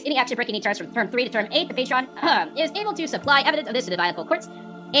gifted undertakes any action breaking any terms from term 3 to term 8, the patron is able to supply evidence of this to the diabolical courts,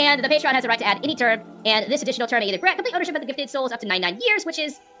 and the patron has the right to add any term, and this additional term may either grant complete ownership of the gifted souls up to 99 years, which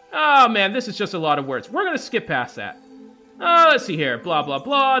is... Oh man, this is just a lot of words. We're gonna skip past that. Let's see here. Blah, blah,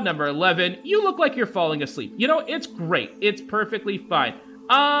 blah. Number 11. You look like you're falling asleep. You know, it's great. It's perfectly fine.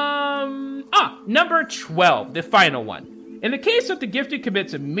 Number 12. The final one. In the case that the gifted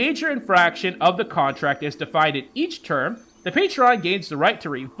commits a major infraction of the contract as defined in each term, the patron gains the right to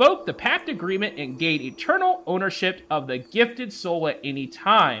revoke the pact agreement and gain eternal ownership of the gifted soul at any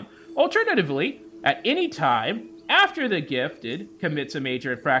time. Alternatively, at any time after the gifted commits a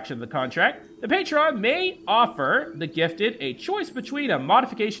major infraction of the contract, the patron may offer the gifted a choice between a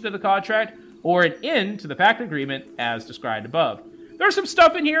modification of the contract or an end to the pact agreement as described above. There's some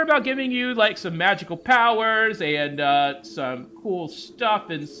stuff in here about giving you like some magical powers and some cool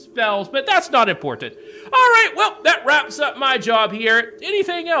stuff and spells, but that's not important. All right, well, that wraps up my job here.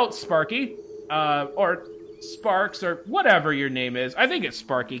 Anything else, Sparky? Or Sparks, or whatever your name is. I think it's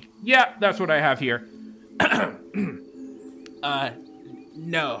Sparky. Yeah, that's what I have here.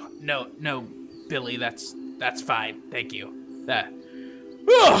 No, Billy, that's fine. Thank you.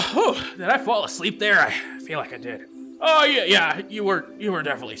 Did I fall asleep there? I feel like I did. Oh, yeah, you were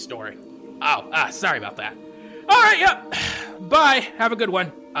definitely snoring. Oh, sorry about that. All right, yep. Bye. Have a good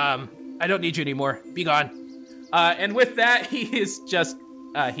one. I don't need you anymore. Be gone. And with that, he just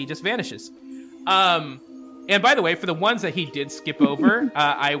vanishes. And by the way, for the ones that he did skip over,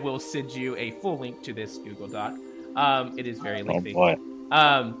 I will send you a full link to this Google Doc. It is very lengthy. Oh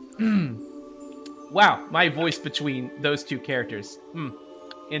boy. Wow, my voice between those two characters.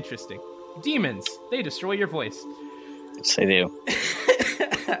 Interesting. Demons, they destroy your voice. Yes, they do.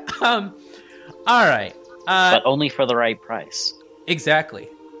 All right. But only for the right price. Exactly.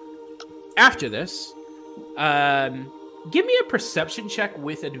 After this, give me a perception check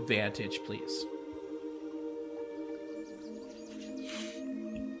with advantage, please.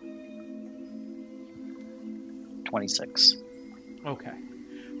 $26. Okay.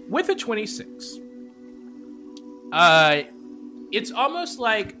 With a 26, it's almost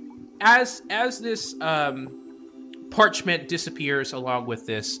like as this parchment disappears along with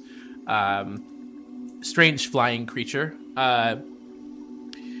this strange flying creature,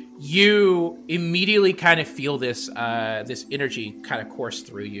 you immediately kind of feel this energy kind of course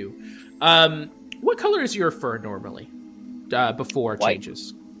through you. What color is your fur normally before White.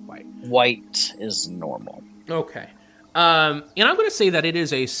 Changes? White. White is normal. Okay. And I'm going to say that it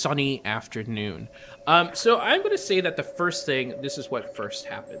is a sunny afternoon. So I'm going to say that the first thing, this is what first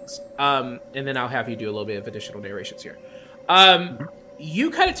happens. And then I'll have you do a little bit of additional narrations here.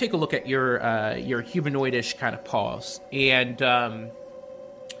 You kind of take a look at your humanoidish kind of paws, and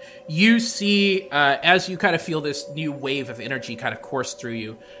you see, as you kind of feel this new wave of energy kind of course through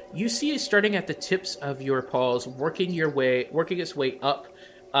you, you see it starting at the tips of your paws, working its way up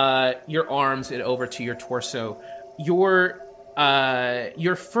your arms and over to your torso. Your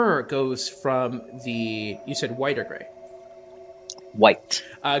fur goes from you said white or gray? White.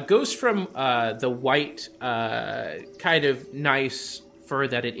 Goes from the white, kind of nice fur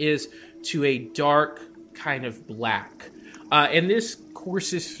that it is to a dark kind of black. And this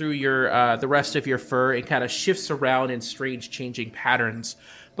courses through your the rest of your fur and kind of shifts around in strange changing patterns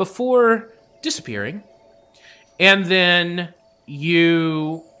before disappearing. And then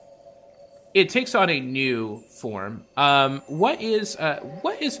it takes on a new form. What is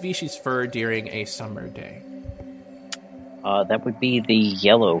Hvishi's fur during a summer day? That would be the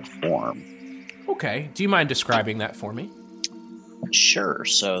yellow form. Okay. Do you mind describing that for me? Sure.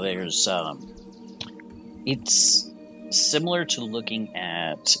 So there's, it's similar to looking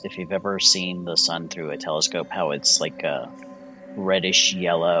at, if you've ever seen the sun through a telescope, how it's like a reddish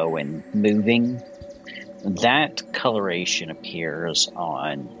yellow and moving. That coloration appears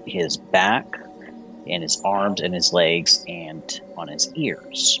on his back, and his arms and his legs, and on his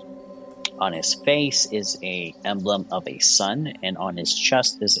ears. On his face is a emblem of a sun, and on his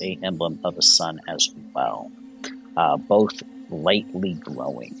chest is a emblem of a sun as well. Both lightly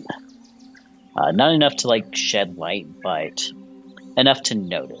glowing. Not enough to like shed light, but enough to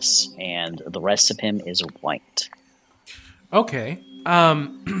notice. And the rest of him is white. Okay.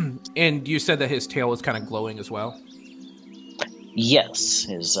 And you said that his tail was kind of glowing as well? Yes,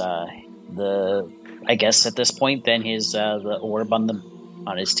 his I guess at this point, then his the orb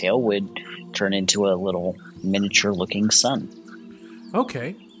on his tail would turn into a little miniature-looking sun.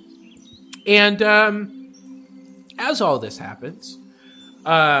 Okay. And as all this happens,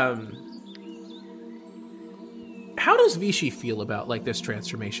 how does Hvishi feel about like this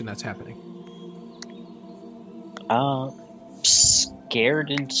transformation that's happening?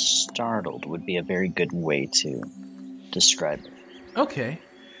 Scared and startled would be a very good way to describe it. Okay.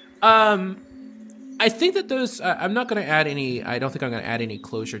 I think that those, I'm not going to add any, I don't think I'm going to add any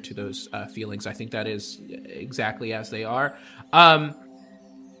closure to those feelings. I think that is exactly as they are. But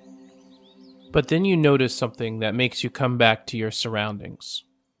then you notice something that makes you come back to your surroundings.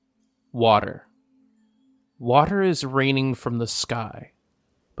 Water. Water is raining from the sky.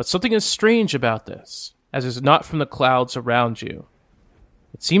 But something is strange about this, as it's not from the clouds around you.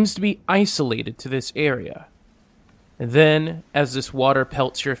 It seems to be isolated to this area. And then, as this water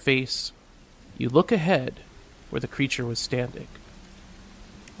pelts your face, you look ahead where the creature was standing.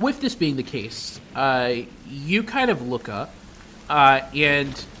 With this being the case, you kind of look up,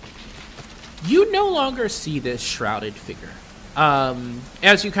 and you no longer see this shrouded figure.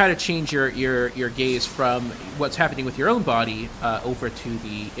 As you kind of change your gaze from what's happening with your own body over to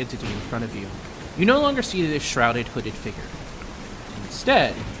the entity in front of you, you no longer see this shrouded, hooded figure.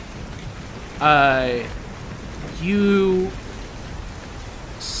 Instead, you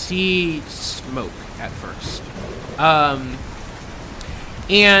see smoke at first.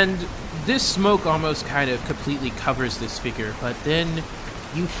 And this smoke almost kind of completely covers this figure, but then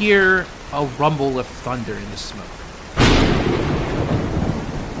you hear a rumble of thunder in the smoke.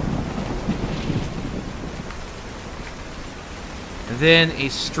 And then a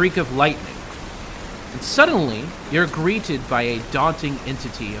streak of lightning. And suddenly, you're greeted by a daunting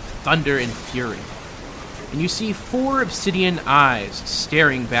entity of thunder and fury. And you see 4 obsidian eyes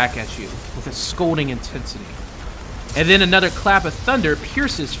staring back at you with a scolding intensity. And then another clap of thunder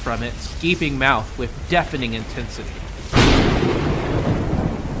pierces from its gaping mouth with deafening intensity.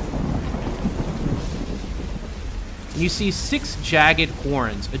 And you see 6 jagged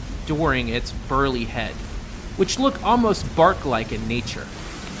horns adoring its burly head, which look almost bark-like in nature.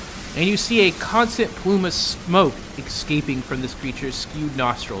 And you see a constant plume of smoke escaping from this creature's skewed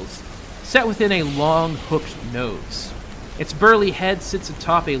nostrils, set within a long, hooked nose. Its burly head sits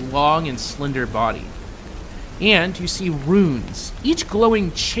atop a long and slender body. And you see runes, each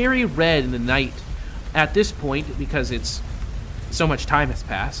glowing cherry red in the night at this point, because it's so much time has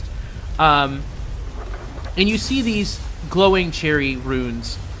passed. And you see these glowing cherry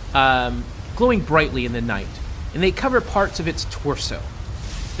runes glowing brightly in the night, and they cover parts of its torso.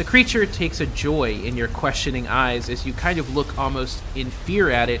 The creature takes a joy in your questioning eyes as you kind of look almost in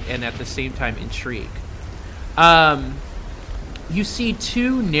fear at it and at the same time intrigue. You see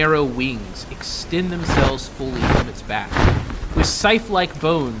 2 narrow wings extend themselves fully from its back, with scythe-like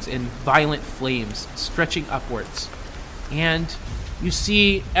bones and violent flames stretching upwards. And you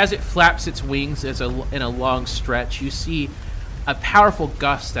see, as it flaps its wings in a long stretch, you see a powerful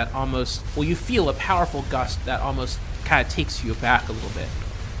gust that almost, you feel a powerful gust that almost kind of takes you back a little bit.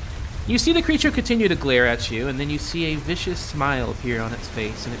 You see the creature continue to glare at you, and then you see a vicious smile appear on its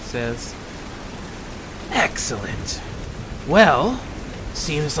face, and it says, "Excellent. Well,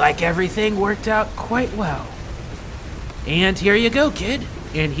 seems like everything worked out quite well. And here you go, kid."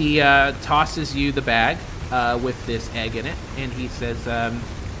 And he tosses you the bag, with this egg in it, and he says,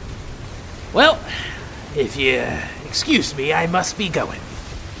 "Well, if you excuse me, I must be going.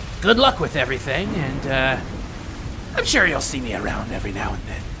 Good luck with everything, and I'm sure you'll see me around every now and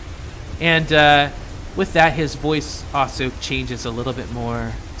then." And with that, his voice also changes a little bit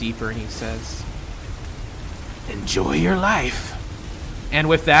more deeper, and he says, "Enjoy your life." And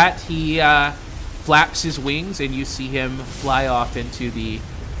with that, he flaps his wings, and you see him fly off into the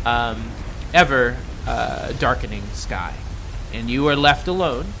ever darkening sky. And you are left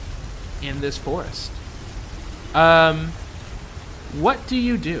alone in this forest. What do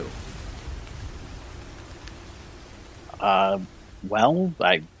you do? Well,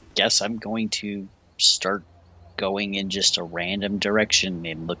 I guess I'm going to start going in just a random direction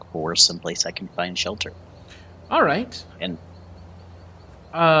and look for someplace I can find shelter. All right. And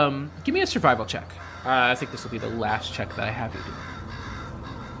give me a survival check. I think this will be the last check that I have you do.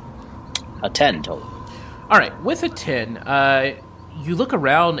 a 10 total. All right. With a 10, you look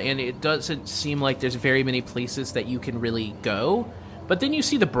around, and it doesn't seem like there's very many places that you can really go. But then you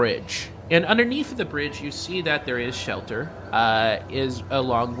see the bridge. And underneath the bridge, you see that there is shelter, is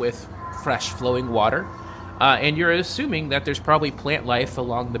along with fresh flowing water. And you're assuming that there's probably plant life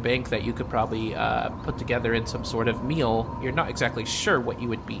along the bank that you could probably put together in some sort of meal. You're not exactly sure what you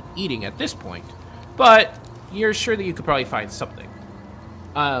would be eating at this point, but you're sure that you could probably find something.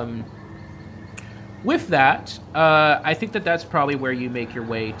 With that, I think that that's probably where you make your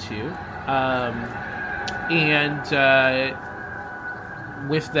way to.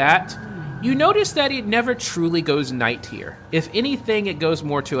 With that, you notice that it never truly goes night here. If anything, it goes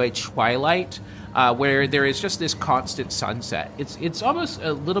more to a twilight, where there is just this constant sunset. It's almost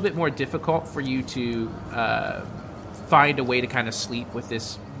a little bit more difficult for you to find a way to kind of sleep with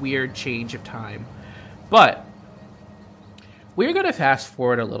this weird change of time. But we're going to fast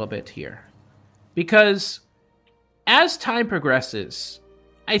forward a little bit here, because as time progresses,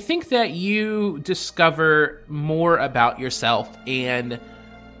 I think that you discover more about yourself, and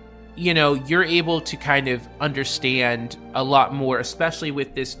you're able to kind of understand a lot more, especially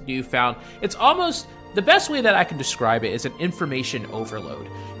with this newfound. It's almost the best way that I can describe it is an information overload.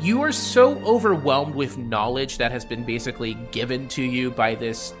 You are so overwhelmed with knowledge that has been basically given to you by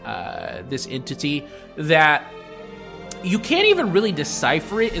this entity that you can't even really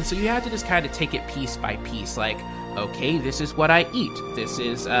decipher it, and so you have to just kind of take it piece by piece. Like, okay, this is what I eat. This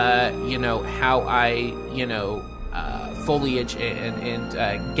is, how I, foliage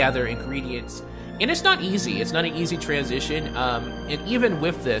and gather ingredients. And it's not easy. It's not an easy transition. And even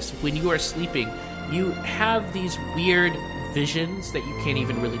with this, when you are sleeping, you have these weird visions that you can't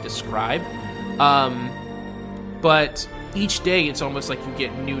even really describe. But each day, it's almost like you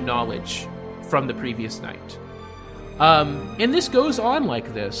get new knowledge from the previous night. And this goes on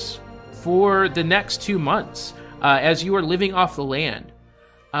like this for the next 2 months, as you are living off the land,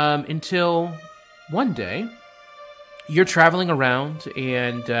 until one day you're traveling around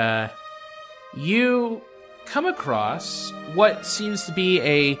and you come across what seems to be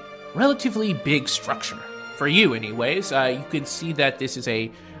a relatively big structure. For you, anyways. You can see that this is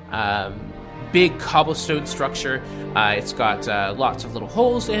a big cobblestone structure. It's got lots of little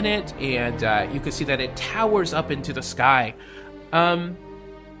holes in it, and you can see that it towers up into the sky.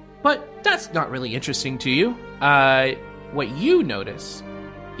 But that's not really interesting to you. What you notice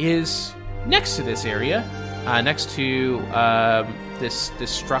is next to this area, next to this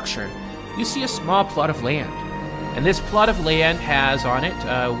structure, you see a small plot of land. And this plot of land has on it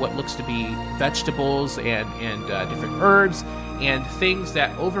what looks to be vegetables and different herbs and things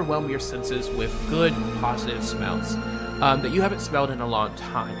that overwhelm your senses with good, positive smells that you haven't smelled in a long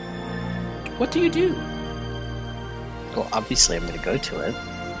time. What do you do? Well, obviously I'm going to go to it.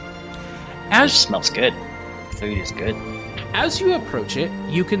 It smells good. Food is good. As you approach it,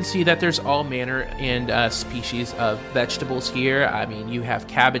 you can see that there's all manner and species of vegetables here. I mean, you have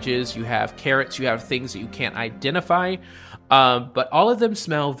cabbages, you have carrots, you have things that you can't identify, but all of them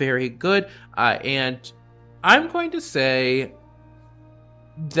smell very good. And I'm going to say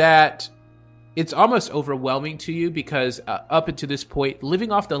that it's almost overwhelming to you because up until this point,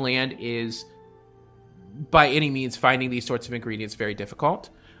 living off the land is, by any means, finding these sorts of ingredients very difficult.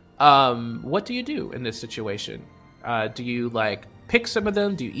 What do you do in this situation? Do you pick some of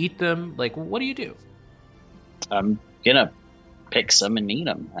them? Do you eat them? What do you do? I'm gonna pick some and eat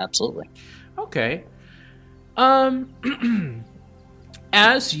them. Absolutely. Okay.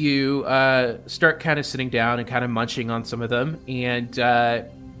 As you start kind of sitting down and kind of munching on some of them, and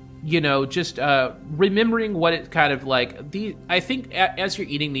just remembering what it kind of I think as you're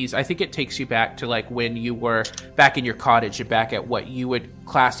eating these, I think it takes you back to when you were back in your cottage and back at what you would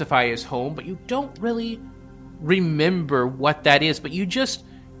classify as home, but you don't really remember what that is, but you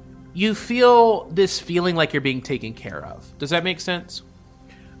feel this feeling like you're being taken care of. Does that make sense?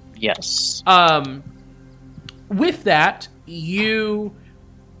 Yes. With that, you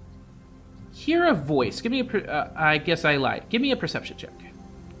hear a voice. Give me I guess I lied. Give me a perception check.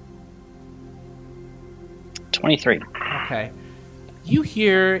 23. Okay. You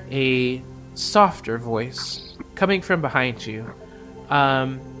hear a softer voice coming from behind you.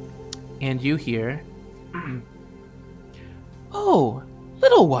 And you hear, "Oh,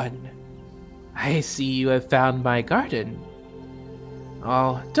 little one, I see you have found my garden.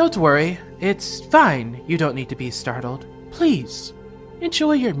 Oh, don't worry. It's fine. You don't need to be startled. Please,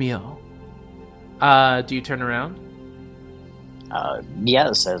 enjoy your meal." Do you turn around?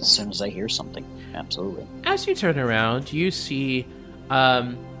 Yes, as soon as I hear something. Absolutely. As you turn around, you see,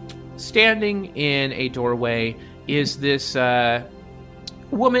 standing in a doorway is this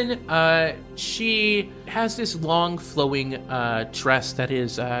woman. She has this long flowing dress that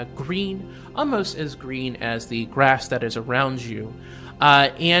is green, almost as green as the grass that is around you.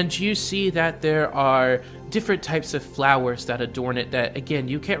 And you see that there are different types of flowers that adorn it that, again,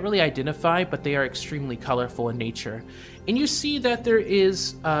 you can't really identify, but they are extremely colorful in nature. And you see that there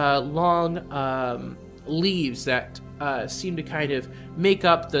is long leaves that seem to kind of make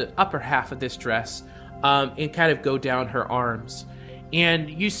up the upper half of this dress and kind of go down her arms. And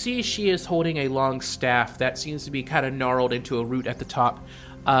you see she is holding a long staff that seems to be kind of gnarled into a root at the top.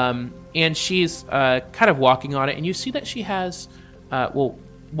 And she's kind of walking on it. And you see that she has,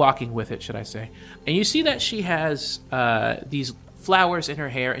 walking with it, should I say. And you see that she has these flowers in her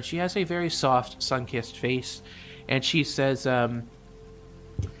hair. And she has a very soft, sun-kissed face. And she says,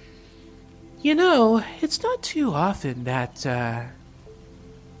 "You know, it's not too often that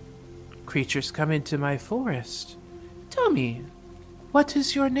creatures come into my forest. Tell me, what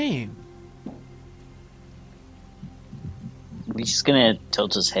is your name?" He's just gonna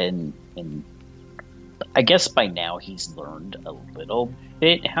tilt his head and I guess by now he's learned a little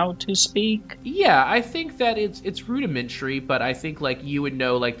bit how to speak. Yeah, I think that it's rudimentary, but I think like you would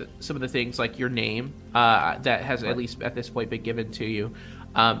know like some of the things like your name that has at least at this point been given to you.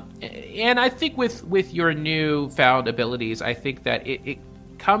 And I think with your newfound abilities, I think that it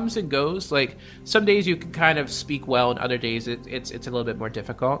comes and goes. Like some days you can kind of speak well, and other days it's a little bit more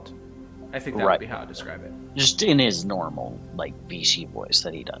difficult. I think that would be how I describe it. Just in his normal like Hvishi voice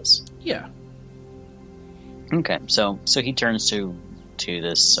that he does. Yeah. Okay, so he turns to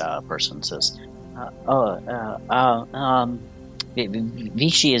this person and says,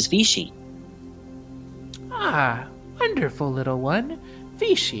 Hvishi is Hvishi. Ah, wonderful little one.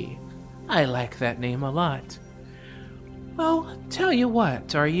 Hvishi. I like that name a lot. Well, tell you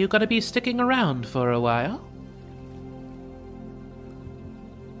what, are you going to be sticking around for a while?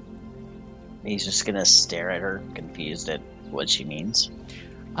 He's just going to stare at her, confused at what she means.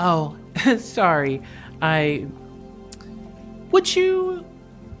 Oh, sorry. Would you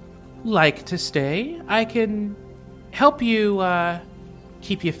like to stay? I can help you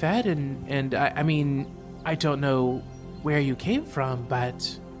keep you fed, and I mean, I don't know where you came from,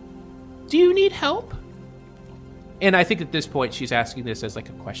 but do you need help? And I think at this point she's asking this as like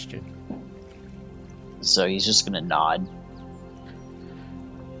a question. So he's just gonna nod.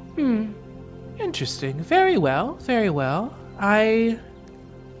 Interesting. Very well, very well. I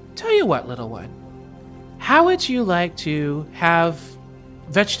tell you what, little one. How would you like to have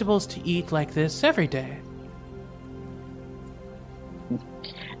vegetables to eat like this every day?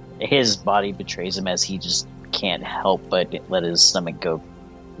 His body betrays him as he just can't help but let his stomach go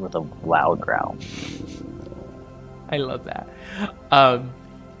with a loud growl. I love that.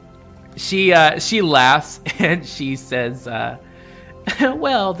 She laughs and she says,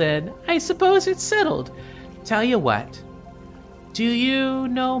 well then, I suppose it's settled. Tell you what, do you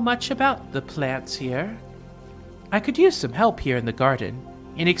know much about the plants here? I could use some help here in the garden.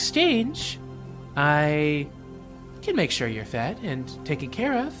 In exchange, I can make sure you're fed and taken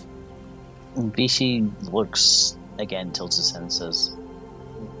care of. Hvishi looks again, tilts his head and says,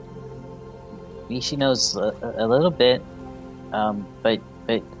 Hvishi knows a little bit, but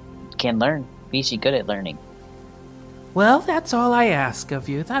can learn. Hvishi good at learning. Well, that's all I ask of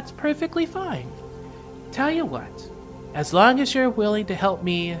you. That's perfectly fine. Tell you what, as long as you're willing to help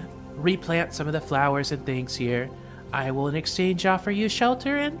me replant some of the flowers and things here, I will in exchange offer you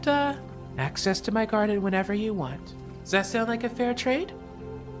shelter and access to my garden whenever you want. Does that sound like a fair trade?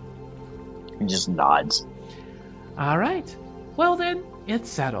 He just nods. All right. Well then, it's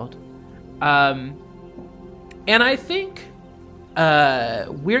settled. And I think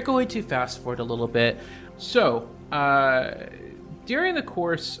we're going to fast forward a little bit. So, during the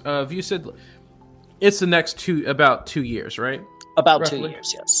course of, you said It's the next about 2 years, right? About Roughly? 2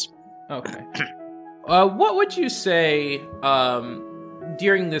 years, yes. Okay. What would you say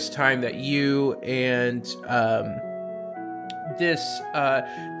during this time that you and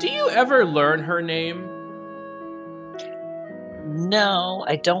do you ever learn her name? No,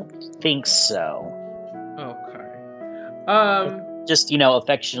 I don't think so. Okay. Just,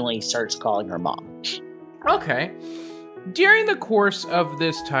 affectionately starts calling her mom. Okay. During the course of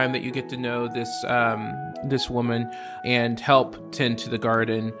this time that you get to know this woman and help tend to the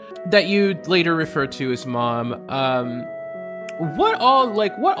garden that you later refer to as mom, what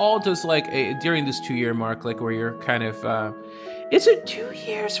all does during this 2-year mark, like where you're kind of is it 2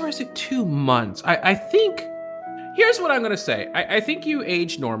 years or is it 2 months? I think here's what I'm gonna say. I think you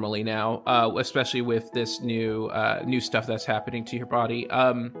age normally now, especially with this new stuff that's happening to your body.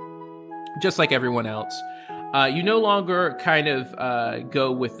 Just like everyone else. You no longer kind of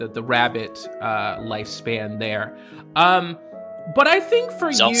go with the rabbit lifespan there. But I think for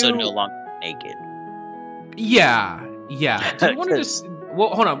He's you... also no longer naked. Yeah. Do you want to just... Well,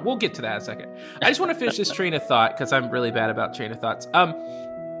 hold on. We'll get to that in a second. I just want to finish this train of thought because I'm really bad about train of thoughts.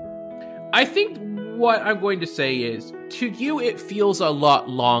 I think what I'm going to say is, to you, it feels a lot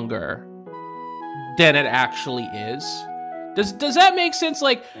longer than it actually is. Does that make sense?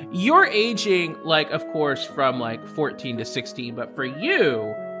 Like, you're aging, like, of course, from, like, 14 to 16, but for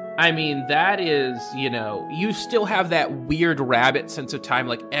you, I mean, that is, you still have that weird rabbit sense of time,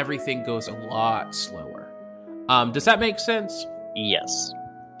 like, everything goes a lot slower. Does that make sense? Yes.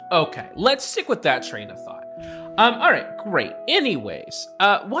 Okay, let's stick with that train of thought. All right, great. Anyways,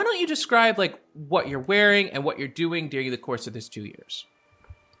 why don't you describe, like, what you're wearing and what you're doing during the course of this 2 years?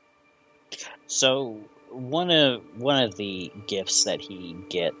 So... One of the gifts that he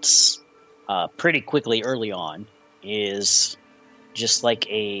gets pretty quickly early on is just like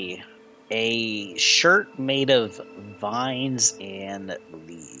a shirt made of vines and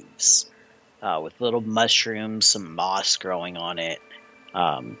leaves with little mushrooms, some moss growing on it.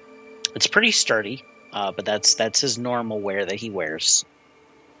 It's pretty sturdy, but that's his normal wear that he wears.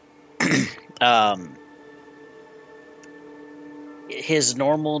 His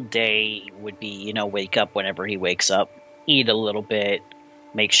normal day would be, wake up whenever he wakes up, eat a little bit,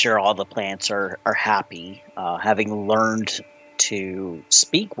 make sure all the plants are happy, having learned to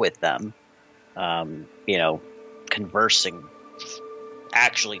speak with them, conversing,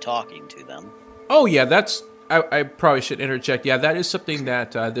 actually talking to them. Oh, yeah, I probably should interject. Yeah, that is something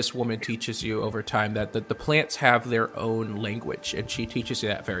that this woman teaches you over time, that the plants have their own language, and she teaches you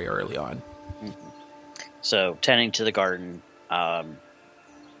that very early on. Mm-hmm. So, tending to the garden...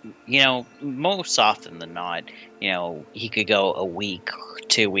 most often than not, he could go a week,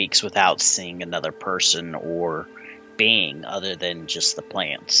 2 weeks without seeing another person or being other than just the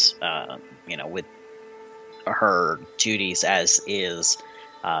plants. With her duties as is,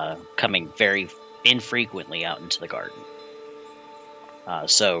 coming very infrequently out into the garden.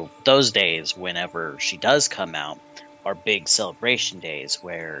 So those days, whenever she does come out, are big celebration days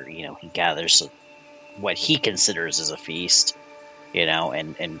where, he gathers what he considers as a feast,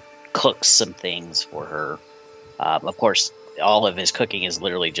 and cooks some things for her. Of course, all of his cooking is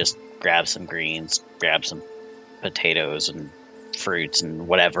literally just grab some greens, grab some potatoes and fruits and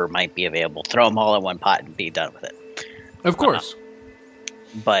whatever might be available, throw them all in one pot and be done with it. Of course.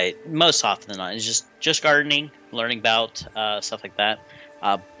 But most often than not, it's just gardening, learning about stuff like that.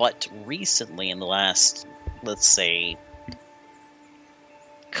 But recently, in the last, let's say,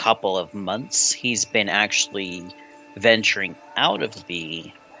 couple of months, he's been actually venturing out of the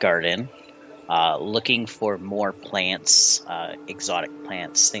garden, looking for more plants, exotic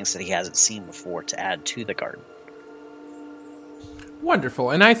plants, things that he hasn't seen before to add to the garden.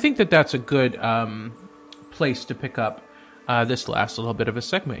 Wonderful. And I think that that's a good place to pick up this last little bit of a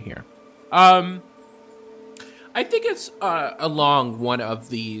segment here. I think it's along one of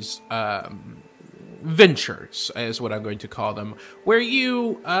these ventures, is what I'm going to call them, where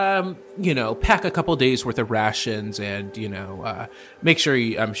you, pack a couple days worth of rations and, make sure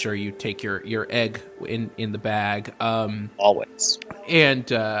I'm sure you take your egg in the bag. Always. And,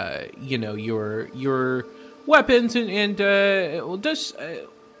 your weapons and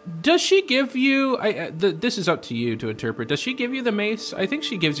does she give you, this is up to you to interpret, does she give you the mace? I think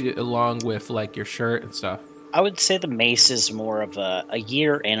she gives you along with, like, your shirt and stuff. I would say the mace is more of a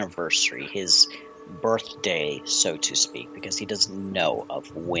year anniversary, his birthday, so to speak, because he doesn't know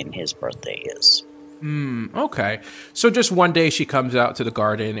of when his birthday is. Okay. So just one day she comes out to the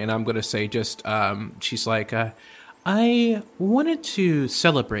garden, and I'm going to say she's like, I wanted to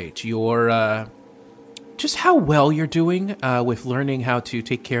celebrate your just how well you're doing with learning how to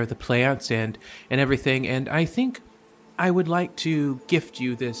take care of the plants and everything. And I think I would like to gift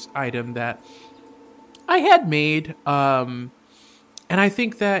you this item that I had made. And I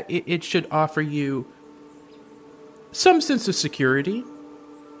think that it should offer you some sense of security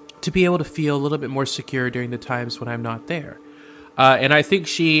to be able to feel a little bit more secure during the times when I'm not there. And I think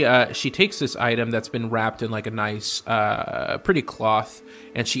she takes this item that's been wrapped in like a nice, pretty cloth,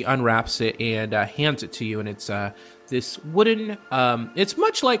 and she unwraps it and hands it to you. And it's this wooden. It's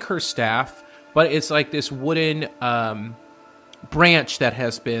much like her staff, but it's like this wooden branch that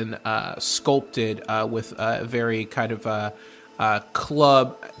has been sculpted with a very kind of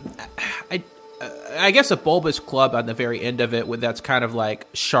club. I guess a bulbous club on the very end of it, that's kind of like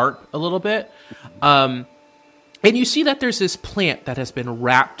sharp a little bit. And you see that there's this plant that has been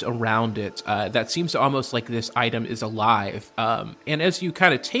wrapped around it that seems almost like this item is alive. And as you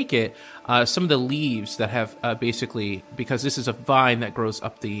kind of take it, some of the leaves that have basically, because this is a vine that grows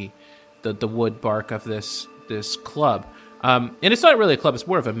up the wood bark of this club. And it's not really a club. It's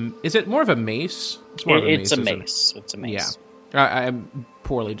more of a. Is it more of a mace? It's more of a mace. It's a mace. Yeah, I'm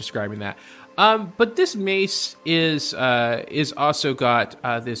poorly describing that. But this mace is also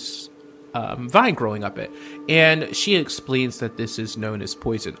got this vine growing up it, and she explains that this is known as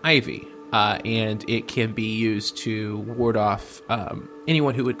poison ivy, and it can be used to ward off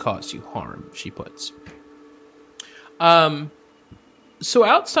anyone who would cause you harm. She puts. So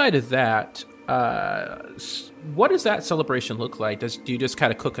outside of that, what does that celebration look like? Do you just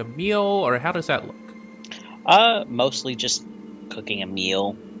kind of cook a meal, or how does that look? Mostly just cooking a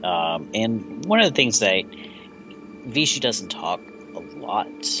meal. And one of the things that Hvishi doesn't talk a lot,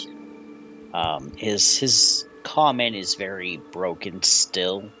 his comment is very broken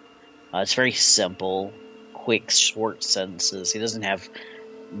still. It's very simple, quick, short sentences. He doesn't have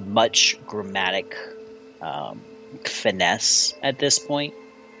much grammatic finesse at this point.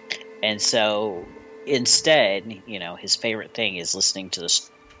 And so instead, his favorite thing is listening to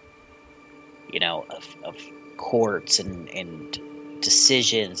this, of courts and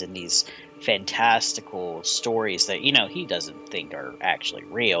decisions and these fantastical stories that he doesn't think are actually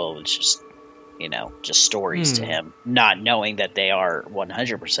real. It's just just stories to him, not knowing that they are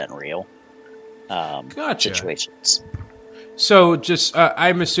 100% real situations. So just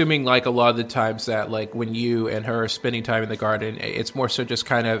I'm assuming like a lot of the times that like when you and her are spending time in the garden, it's more so just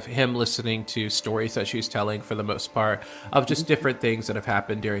kind of him listening to stories that she's telling for the most part of just different things that have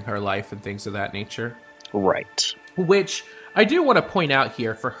happened during her life and things of that nature. Right. Which I do want to point out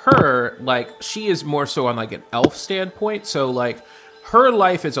here for her, like she is more so on like an elf standpoint. So like her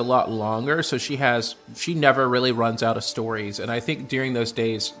life is a lot longer. So she never really runs out of stories. And I think during those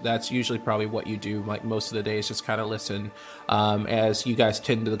days, that's usually probably what you do. Like most of the days, just kind of listen as you guys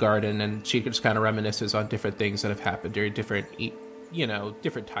tend to the garden, and she just kind of reminisces on different things that have happened during different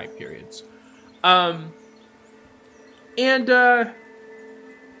time periods. And I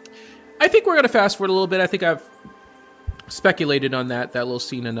think we're going to fast forward a little bit. I think I've speculated on that little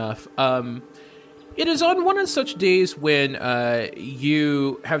scene enough. It is on one of such days when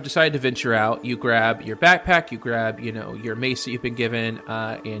you have decided to venture out. You grab your backpack, you grab your mace that you've been given,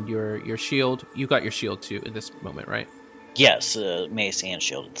 and your shield. You got your shield too in this moment, right? Yes, mace and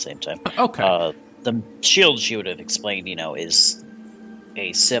shield at the same time. Okay. The shield, she would have explained, is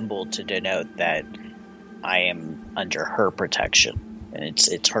a symbol to denote that I am under her protection, and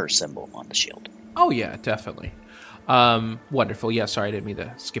it's her symbol on the shield. Oh yeah, definitely. Wonderful. Yeah, sorry, I didn't mean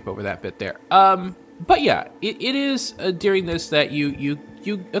to skip over that bit there. But yeah, it is during this that you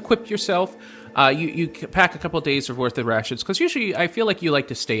equip yourself. You pack a couple of days worth of rations, because usually I feel like you like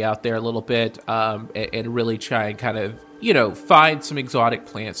to stay out there a little bit and really try and kind of find some exotic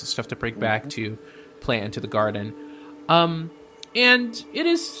plants and stuff to bring back to plant into the garden. And it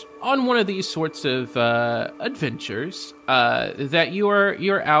is on one of these sorts of adventures that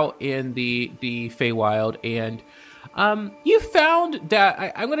you're out in the Feywild, and you found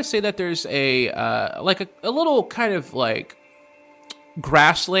that I'm going to say that there's a little kind of like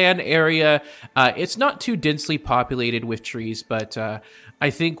grassland area. It's not too densely populated with trees, but I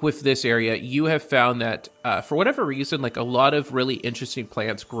think with this area, you have found that for whatever reason, like a lot of really interesting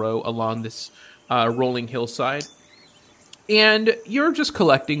plants grow along this rolling hillside. And you're just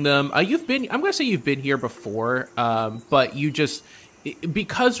collecting them. I'm going to say you've been here before, but you just,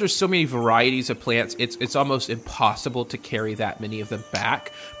 because there's so many varieties of plants, it's almost impossible to carry that many of them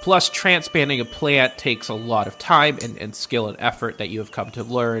back. Plus, transplanting a plant takes a lot of time and skill and effort that you have come to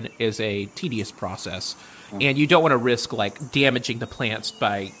learn is a tedious process. And you don't want to risk like damaging the plants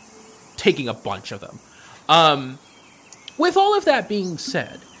by taking a bunch of them. With all of that being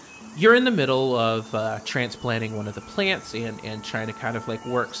said, you're in the middle of transplanting one of the plants and trying to kind of like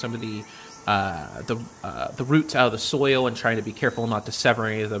work some of the roots out of the soil and trying to be careful not to sever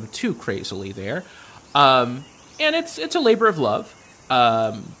any of them too crazily there. And it's a labor of love,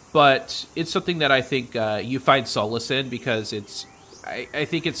 but it's something that I think you find solace in because I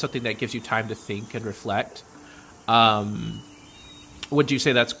think it's something that gives you time to think and reflect. Would you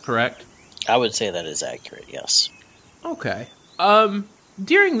say that's correct? I would say that is accurate, yes. Okay.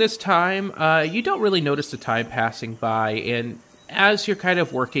 During this time, you don't really notice the time passing by, and as you're kind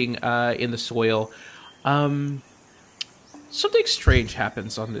of working in the soil, something strange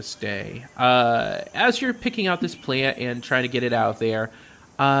happens on this day. As you're picking out this plant and trying to get it out of there,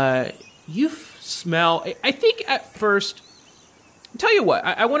 you smell... I think at first... Tell you what,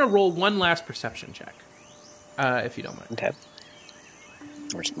 I want to roll one last perception check, if you don't mind. Okay.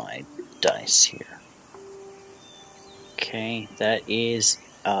 Where's my dice here? Okay, that is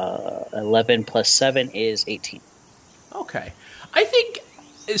 11 plus 7 is 18. Okay. I think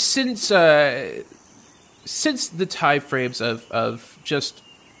since the time frames of just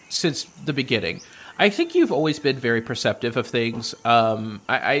since the beginning, I think you've always been very perceptive of things.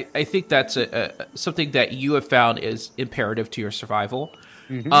 I think that's something that you have found is imperative to your survival.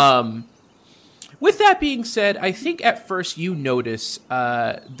 Mm-hmm. With that being said, I think at first you notice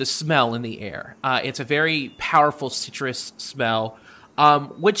the smell in the air. It's a very powerful citrus smell,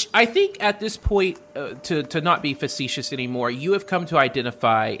 which I think at this point, to not be facetious anymore, you have come to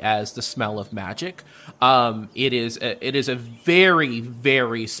identify as the smell of magic. It is a very,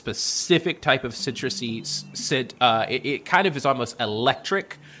 very specific type of citrusy scent. It kind of is almost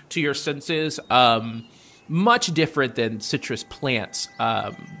electric to your senses. Much different than citrus plants.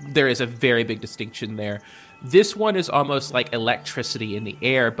 There is a very big distinction there. This one is almost like electricity in the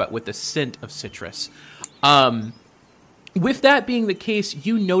air, but with the scent of citrus. With that being the case,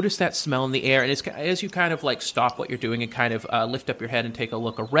 you notice that smell in the air, and as you kind of like stop what you're doing and kind of lift up your head and take a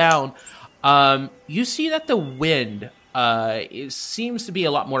look around, you see that the wind it seems to be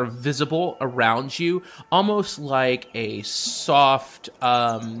a lot more visible around you, almost like a soft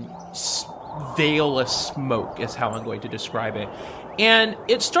veil of smoke is how I'm going to describe it. And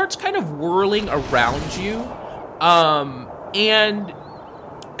it starts kind of whirling around you. And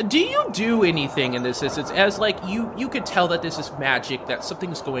do you do anything in this instance? As like you could tell that this is magic, that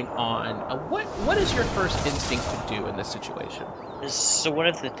something's going on. What is your first instinct to do in this situation? So one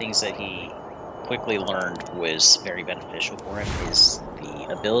of the things that he quickly learned was very beneficial for him is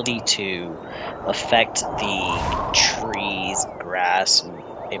the ability to affect the trees, grass,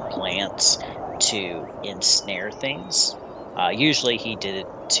 and plants to ensnare things. Usually he did it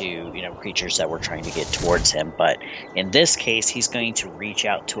to, creatures that were trying to get towards him, but in this case, he's going to reach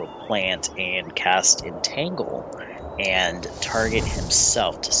out to a plant and cast Entangle and target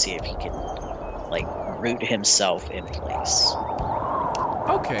himself to see if he can, root himself in place.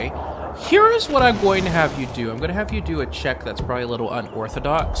 Okay. Here is what I'm going to have you do. I'm going to have you do a check that's probably a little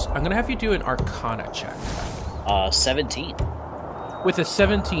unorthodox. I'm going to have you do an Arcana check. 17. With a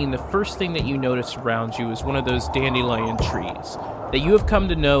 17, the first thing that you notice around you is one of those dandelion trees that you have come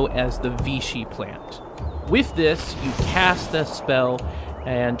to know as the Hvishi plant. With this, you cast the spell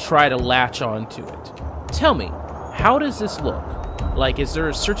and try to latch onto it. Tell me, how does this look? Is there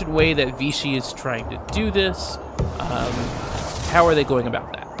a certain way that Hvishi is trying to do this? How are they going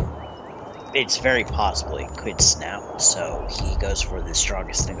about that? It's very possible it could snap, so he goes for the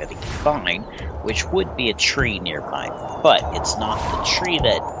strongest thing that he can find, which would be a tree nearby. But it's not the tree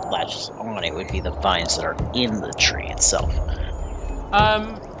that latches on, it would be the vines that are in the tree itself.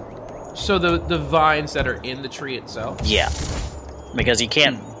 So the vines that are in the tree itself? Yeah. Because you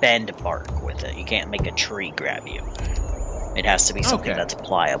can't bend bark with it. You can't make a tree grab you. It has to be something that's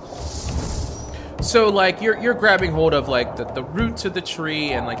pliable. So, you're grabbing hold of, the roots of the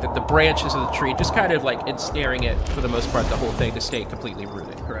tree and, the branches of the tree, just kind of, ensnaring it, for the most part, the whole thing, to stay completely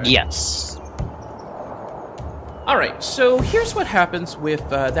rooted, correct? Yes. All right, so here's what happens with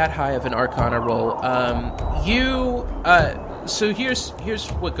that high of an Arcana roll. So here's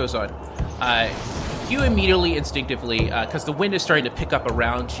what goes on. You immediately, instinctively, because the wind is starting to pick up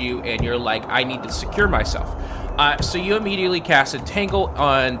around you, and you're like, I need to secure myself. So you immediately cast Entangle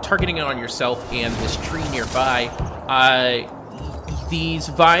on targeting it on yourself and this tree nearby. These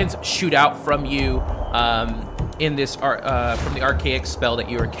vines shoot out from you in this from the archaic spell that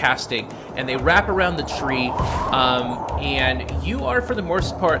you are casting, and they wrap around the tree. And you are, for the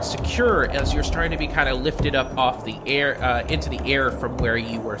most part, secure as you're starting to be kind of lifted up off the air into the air from where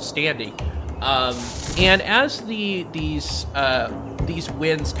you were standing. And as these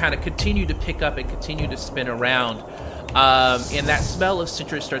winds kind of continue to pick up and continue to spin around, And that smell of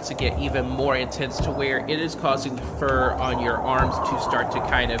citrus starts to get even more intense to where it is causing the fur on your arms to start to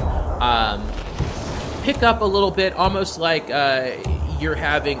kind of pick up a little bit, almost like you're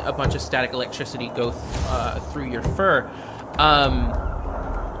having a bunch of static electricity go through your fur.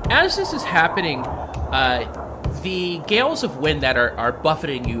 As this is happening, the gales of wind that are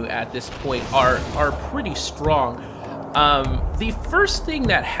buffeting you at this point are pretty strong. The first thing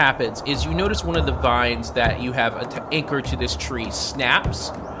that happens is you notice one of the vines that you have anchored to this tree snaps.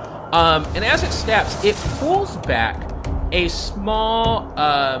 And as it snaps, it pulls back a small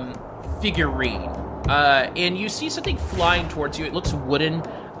figurine. And you see something flying towards you. It looks wooden. Go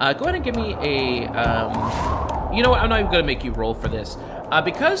ahead and give me a... you know what? I'm not even going to make you roll for this.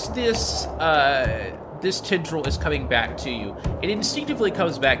 Because this tendril is coming back to you, it instinctively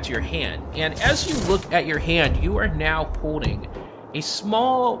comes back to your hand. And as you look at your hand, you are now holding a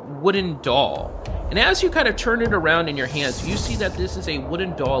small wooden doll. And as you kind of turn it around in your hands, you see that this is a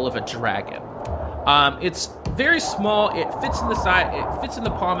wooden doll of a dragon. It's very small. It fits in the side. It fits in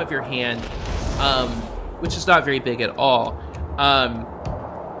the palm of your hand, which is not very big at all.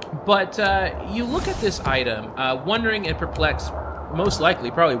 But you look at this item, wondering and perplexed, most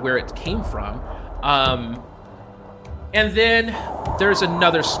likely probably where it came from. And then there's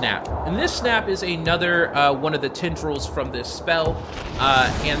another snap. And this snap is another one of the tendrils from this spell.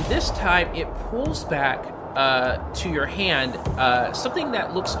 And this time it pulls back to your hand something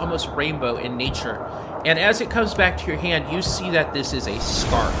that looks almost rainbow in nature. And as it comes back to your hand, you see that this is a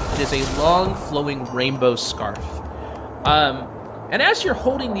scarf. It is a long, flowing rainbow scarf. And as you're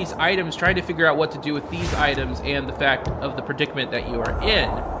holding these items, trying to figure out what to do with these items and the fact of the predicament that you are in,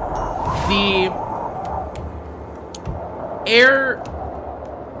 the air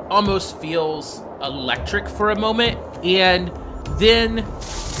almost feels electric for a moment, and then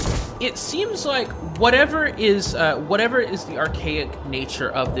it seems like whatever is the archaic nature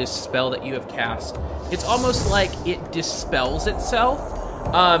of this spell that you have cast, it's almost like it dispels itself,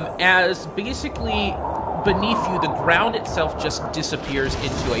 as basically beneath you, the ground itself just disappears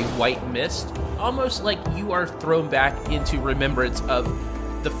into a white mist, almost like you are thrown back into remembrance of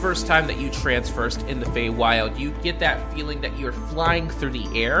the first time that you transversed in the Feywild. You get that feeling that you're flying through the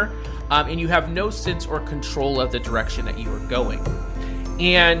air, and you have no sense or control of the direction that you are going.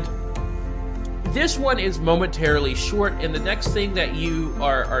 And this one is momentarily short, and the next thing that you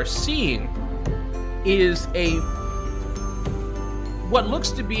are seeing is what looks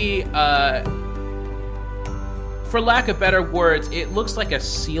to be, for lack of better words, it looks like a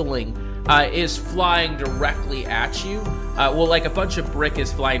ceiling is flying directly at you. Like a bunch of brick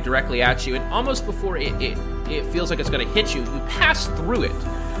is flying directly at you, and almost before it feels like it's going to hit you, you pass through it.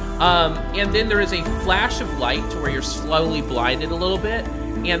 And then there is a flash of light to where you're slowly blinded a little bit,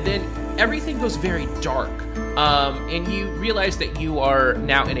 and then everything goes very dark. And you realize that you are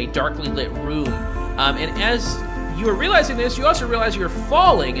now in a darkly lit room. And as you are realizing this, you also realize you're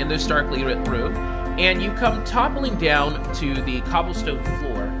falling in this darkly lit room, and you come toppling down to the cobblestone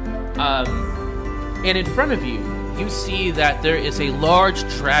floor. And in front of you, you see that there is a large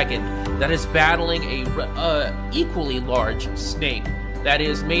dragon that is battling a equally large snake that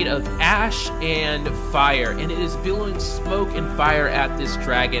is made of ash and fire, and it is billowing smoke and fire at this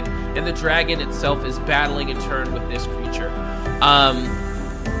dragon, and the dragon itself is battling in turn with this creature.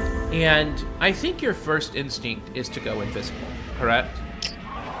 And I think your first instinct is to go invisible, correct?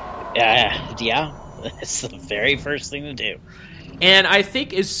 Yeah, that's the very first thing to do. And I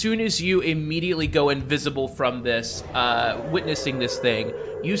think as soon as you immediately go invisible from this, witnessing this thing,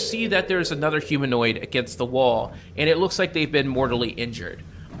 you see that there's another humanoid against the wall, and it looks like they've been mortally injured.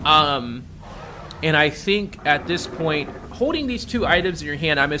 And I think at this point, holding these two items in your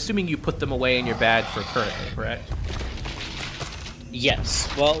hand, I'm assuming you put them away in your bag for currently, correct? Yes.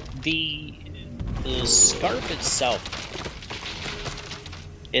 Well, the scarf itself,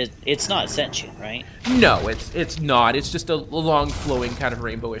 it's not sentient, right? No, it's not. It's just a long, flowing kind of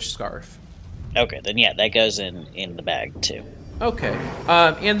rainbowish scarf. Okay, then yeah, that goes in the bag too. Okay.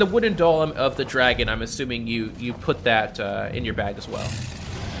 And the wooden doll of the dragon, I'm assuming you put that in your bag as well.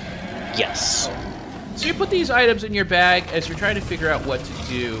 Yes. So you put these items in your bag as you're trying to figure out what to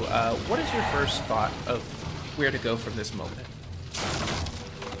do. What is your first thought of where to go from this moment?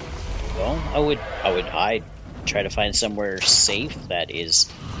 Well, I would hide. Try to find somewhere safe that is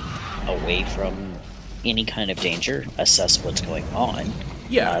away from any kind of danger, assess what's going on.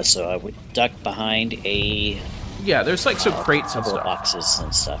 Yeah. So I would duck behind there's like some crates and stuff. Boxes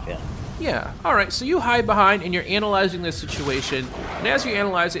and stuff, yeah. Yeah. All right, so you hide behind and you're analyzing this situation. And as you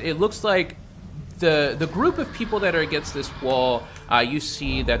analyze it, it looks like the group of people that are against this wall, you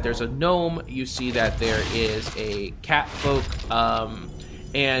see that there's a gnome, you see that there is a cat folk,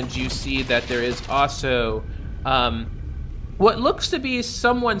 and you see that there is also what looks to be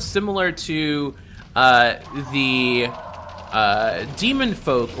someone similar to the demon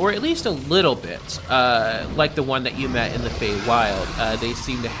folk, or at least a little bit like the one that you met in the Feywild. They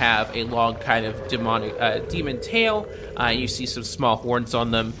seem to have a long kind of demon tail. You see some small horns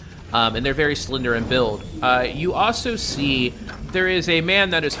on them, and they're very slender in build. You also see there is a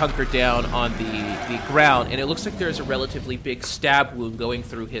man that is hunkered down on the ground, and it looks like there's a relatively big stab wound going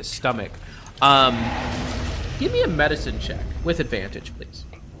through his stomach. Give me a medicine check with advantage, please.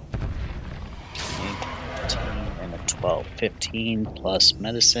 12, 15 plus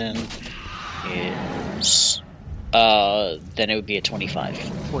medicine is then it would be a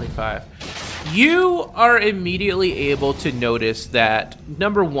 25. 25. You are immediately able to notice that,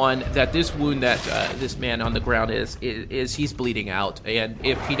 number one, that this wound that this man on the ground is he's bleeding out, and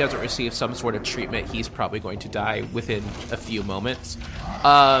if he doesn't receive some sort of treatment, he's probably going to die within a few moments.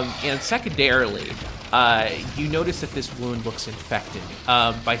 And secondarily, you notice that this wound looks infected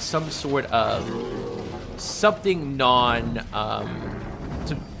by some sort of something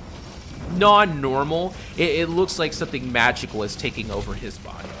non-normal. It looks like something magical is taking over his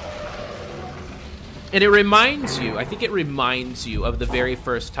body. And it reminds you of the very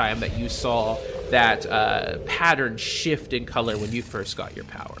first time that you saw that pattern shift in color when you first got your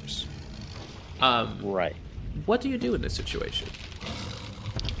powers. Right. What do you do in this situation?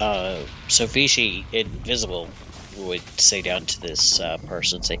 So Hvishi, invisible, would say down to this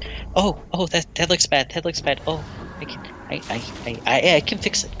person, say, "Oh, that looks bad. That looks bad. Oh, I can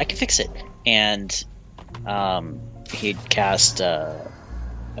fix it. I can fix it." And he'd cast a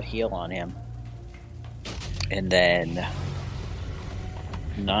heal on him, and then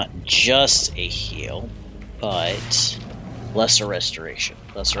not just a heal, but lesser restoration.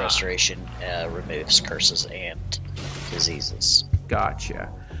 Lesser restoration removes curses and diseases. Gotcha.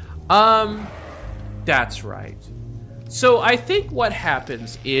 That's right. So I think what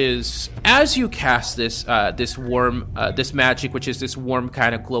happens is, as you cast this this magic, which is this warm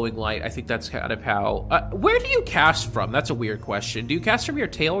kind of glowing light, I think that's kind of how. Where do you cast from? That's a weird question. Do you cast from your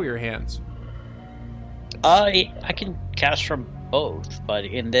tail or your hands? I can cast from both, but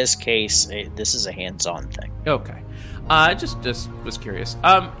in this case, this is a hands-on thing. Okay. Just was curious.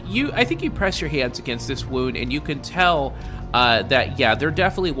 I think you press your hands against this wound, and you can tell that, yeah, there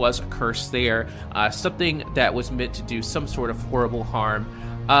definitely was a curse there, something that was meant to do some sort of horrible harm.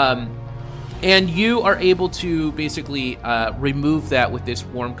 And you are able to basically remove that with this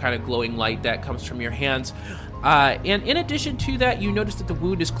warm kind of glowing light that comes from your hands. And in addition to that, you notice that the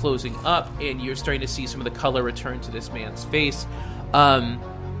wound is closing up, and you're starting to see some of the color return to this man's face.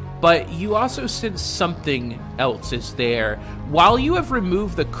 But you also sense something else is there. While you have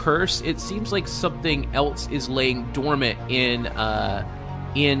removed the curse, it seems like something else is laying dormant in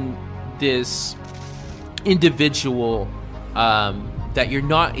this individual that you're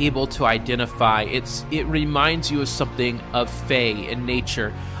not able to identify. It reminds you of something of Fae in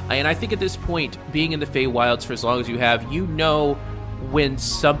nature. And I think at this point, being in the Feywilds for as long as you have, you know when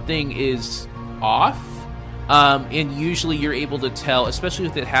something is off. And usually you're able to tell, especially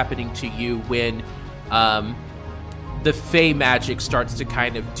with it happening to you, when the Fey magic starts to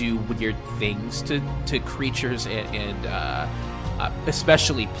kind of do weird things to creatures and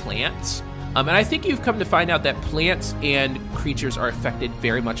especially plants. And I think you've come to find out that plants and creatures are affected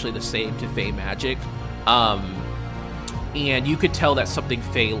very much the same to Fey magic. And you could tell that something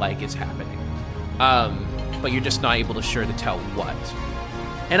Fey-like is happening. But you're just not able to tell what.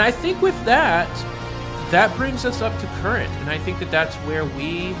 And I think with that brings us up to current, and I think that that's where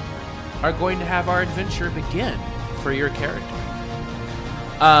we are going to have our adventure begin for your character.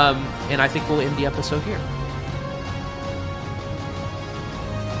 And I think we'll end the episode here.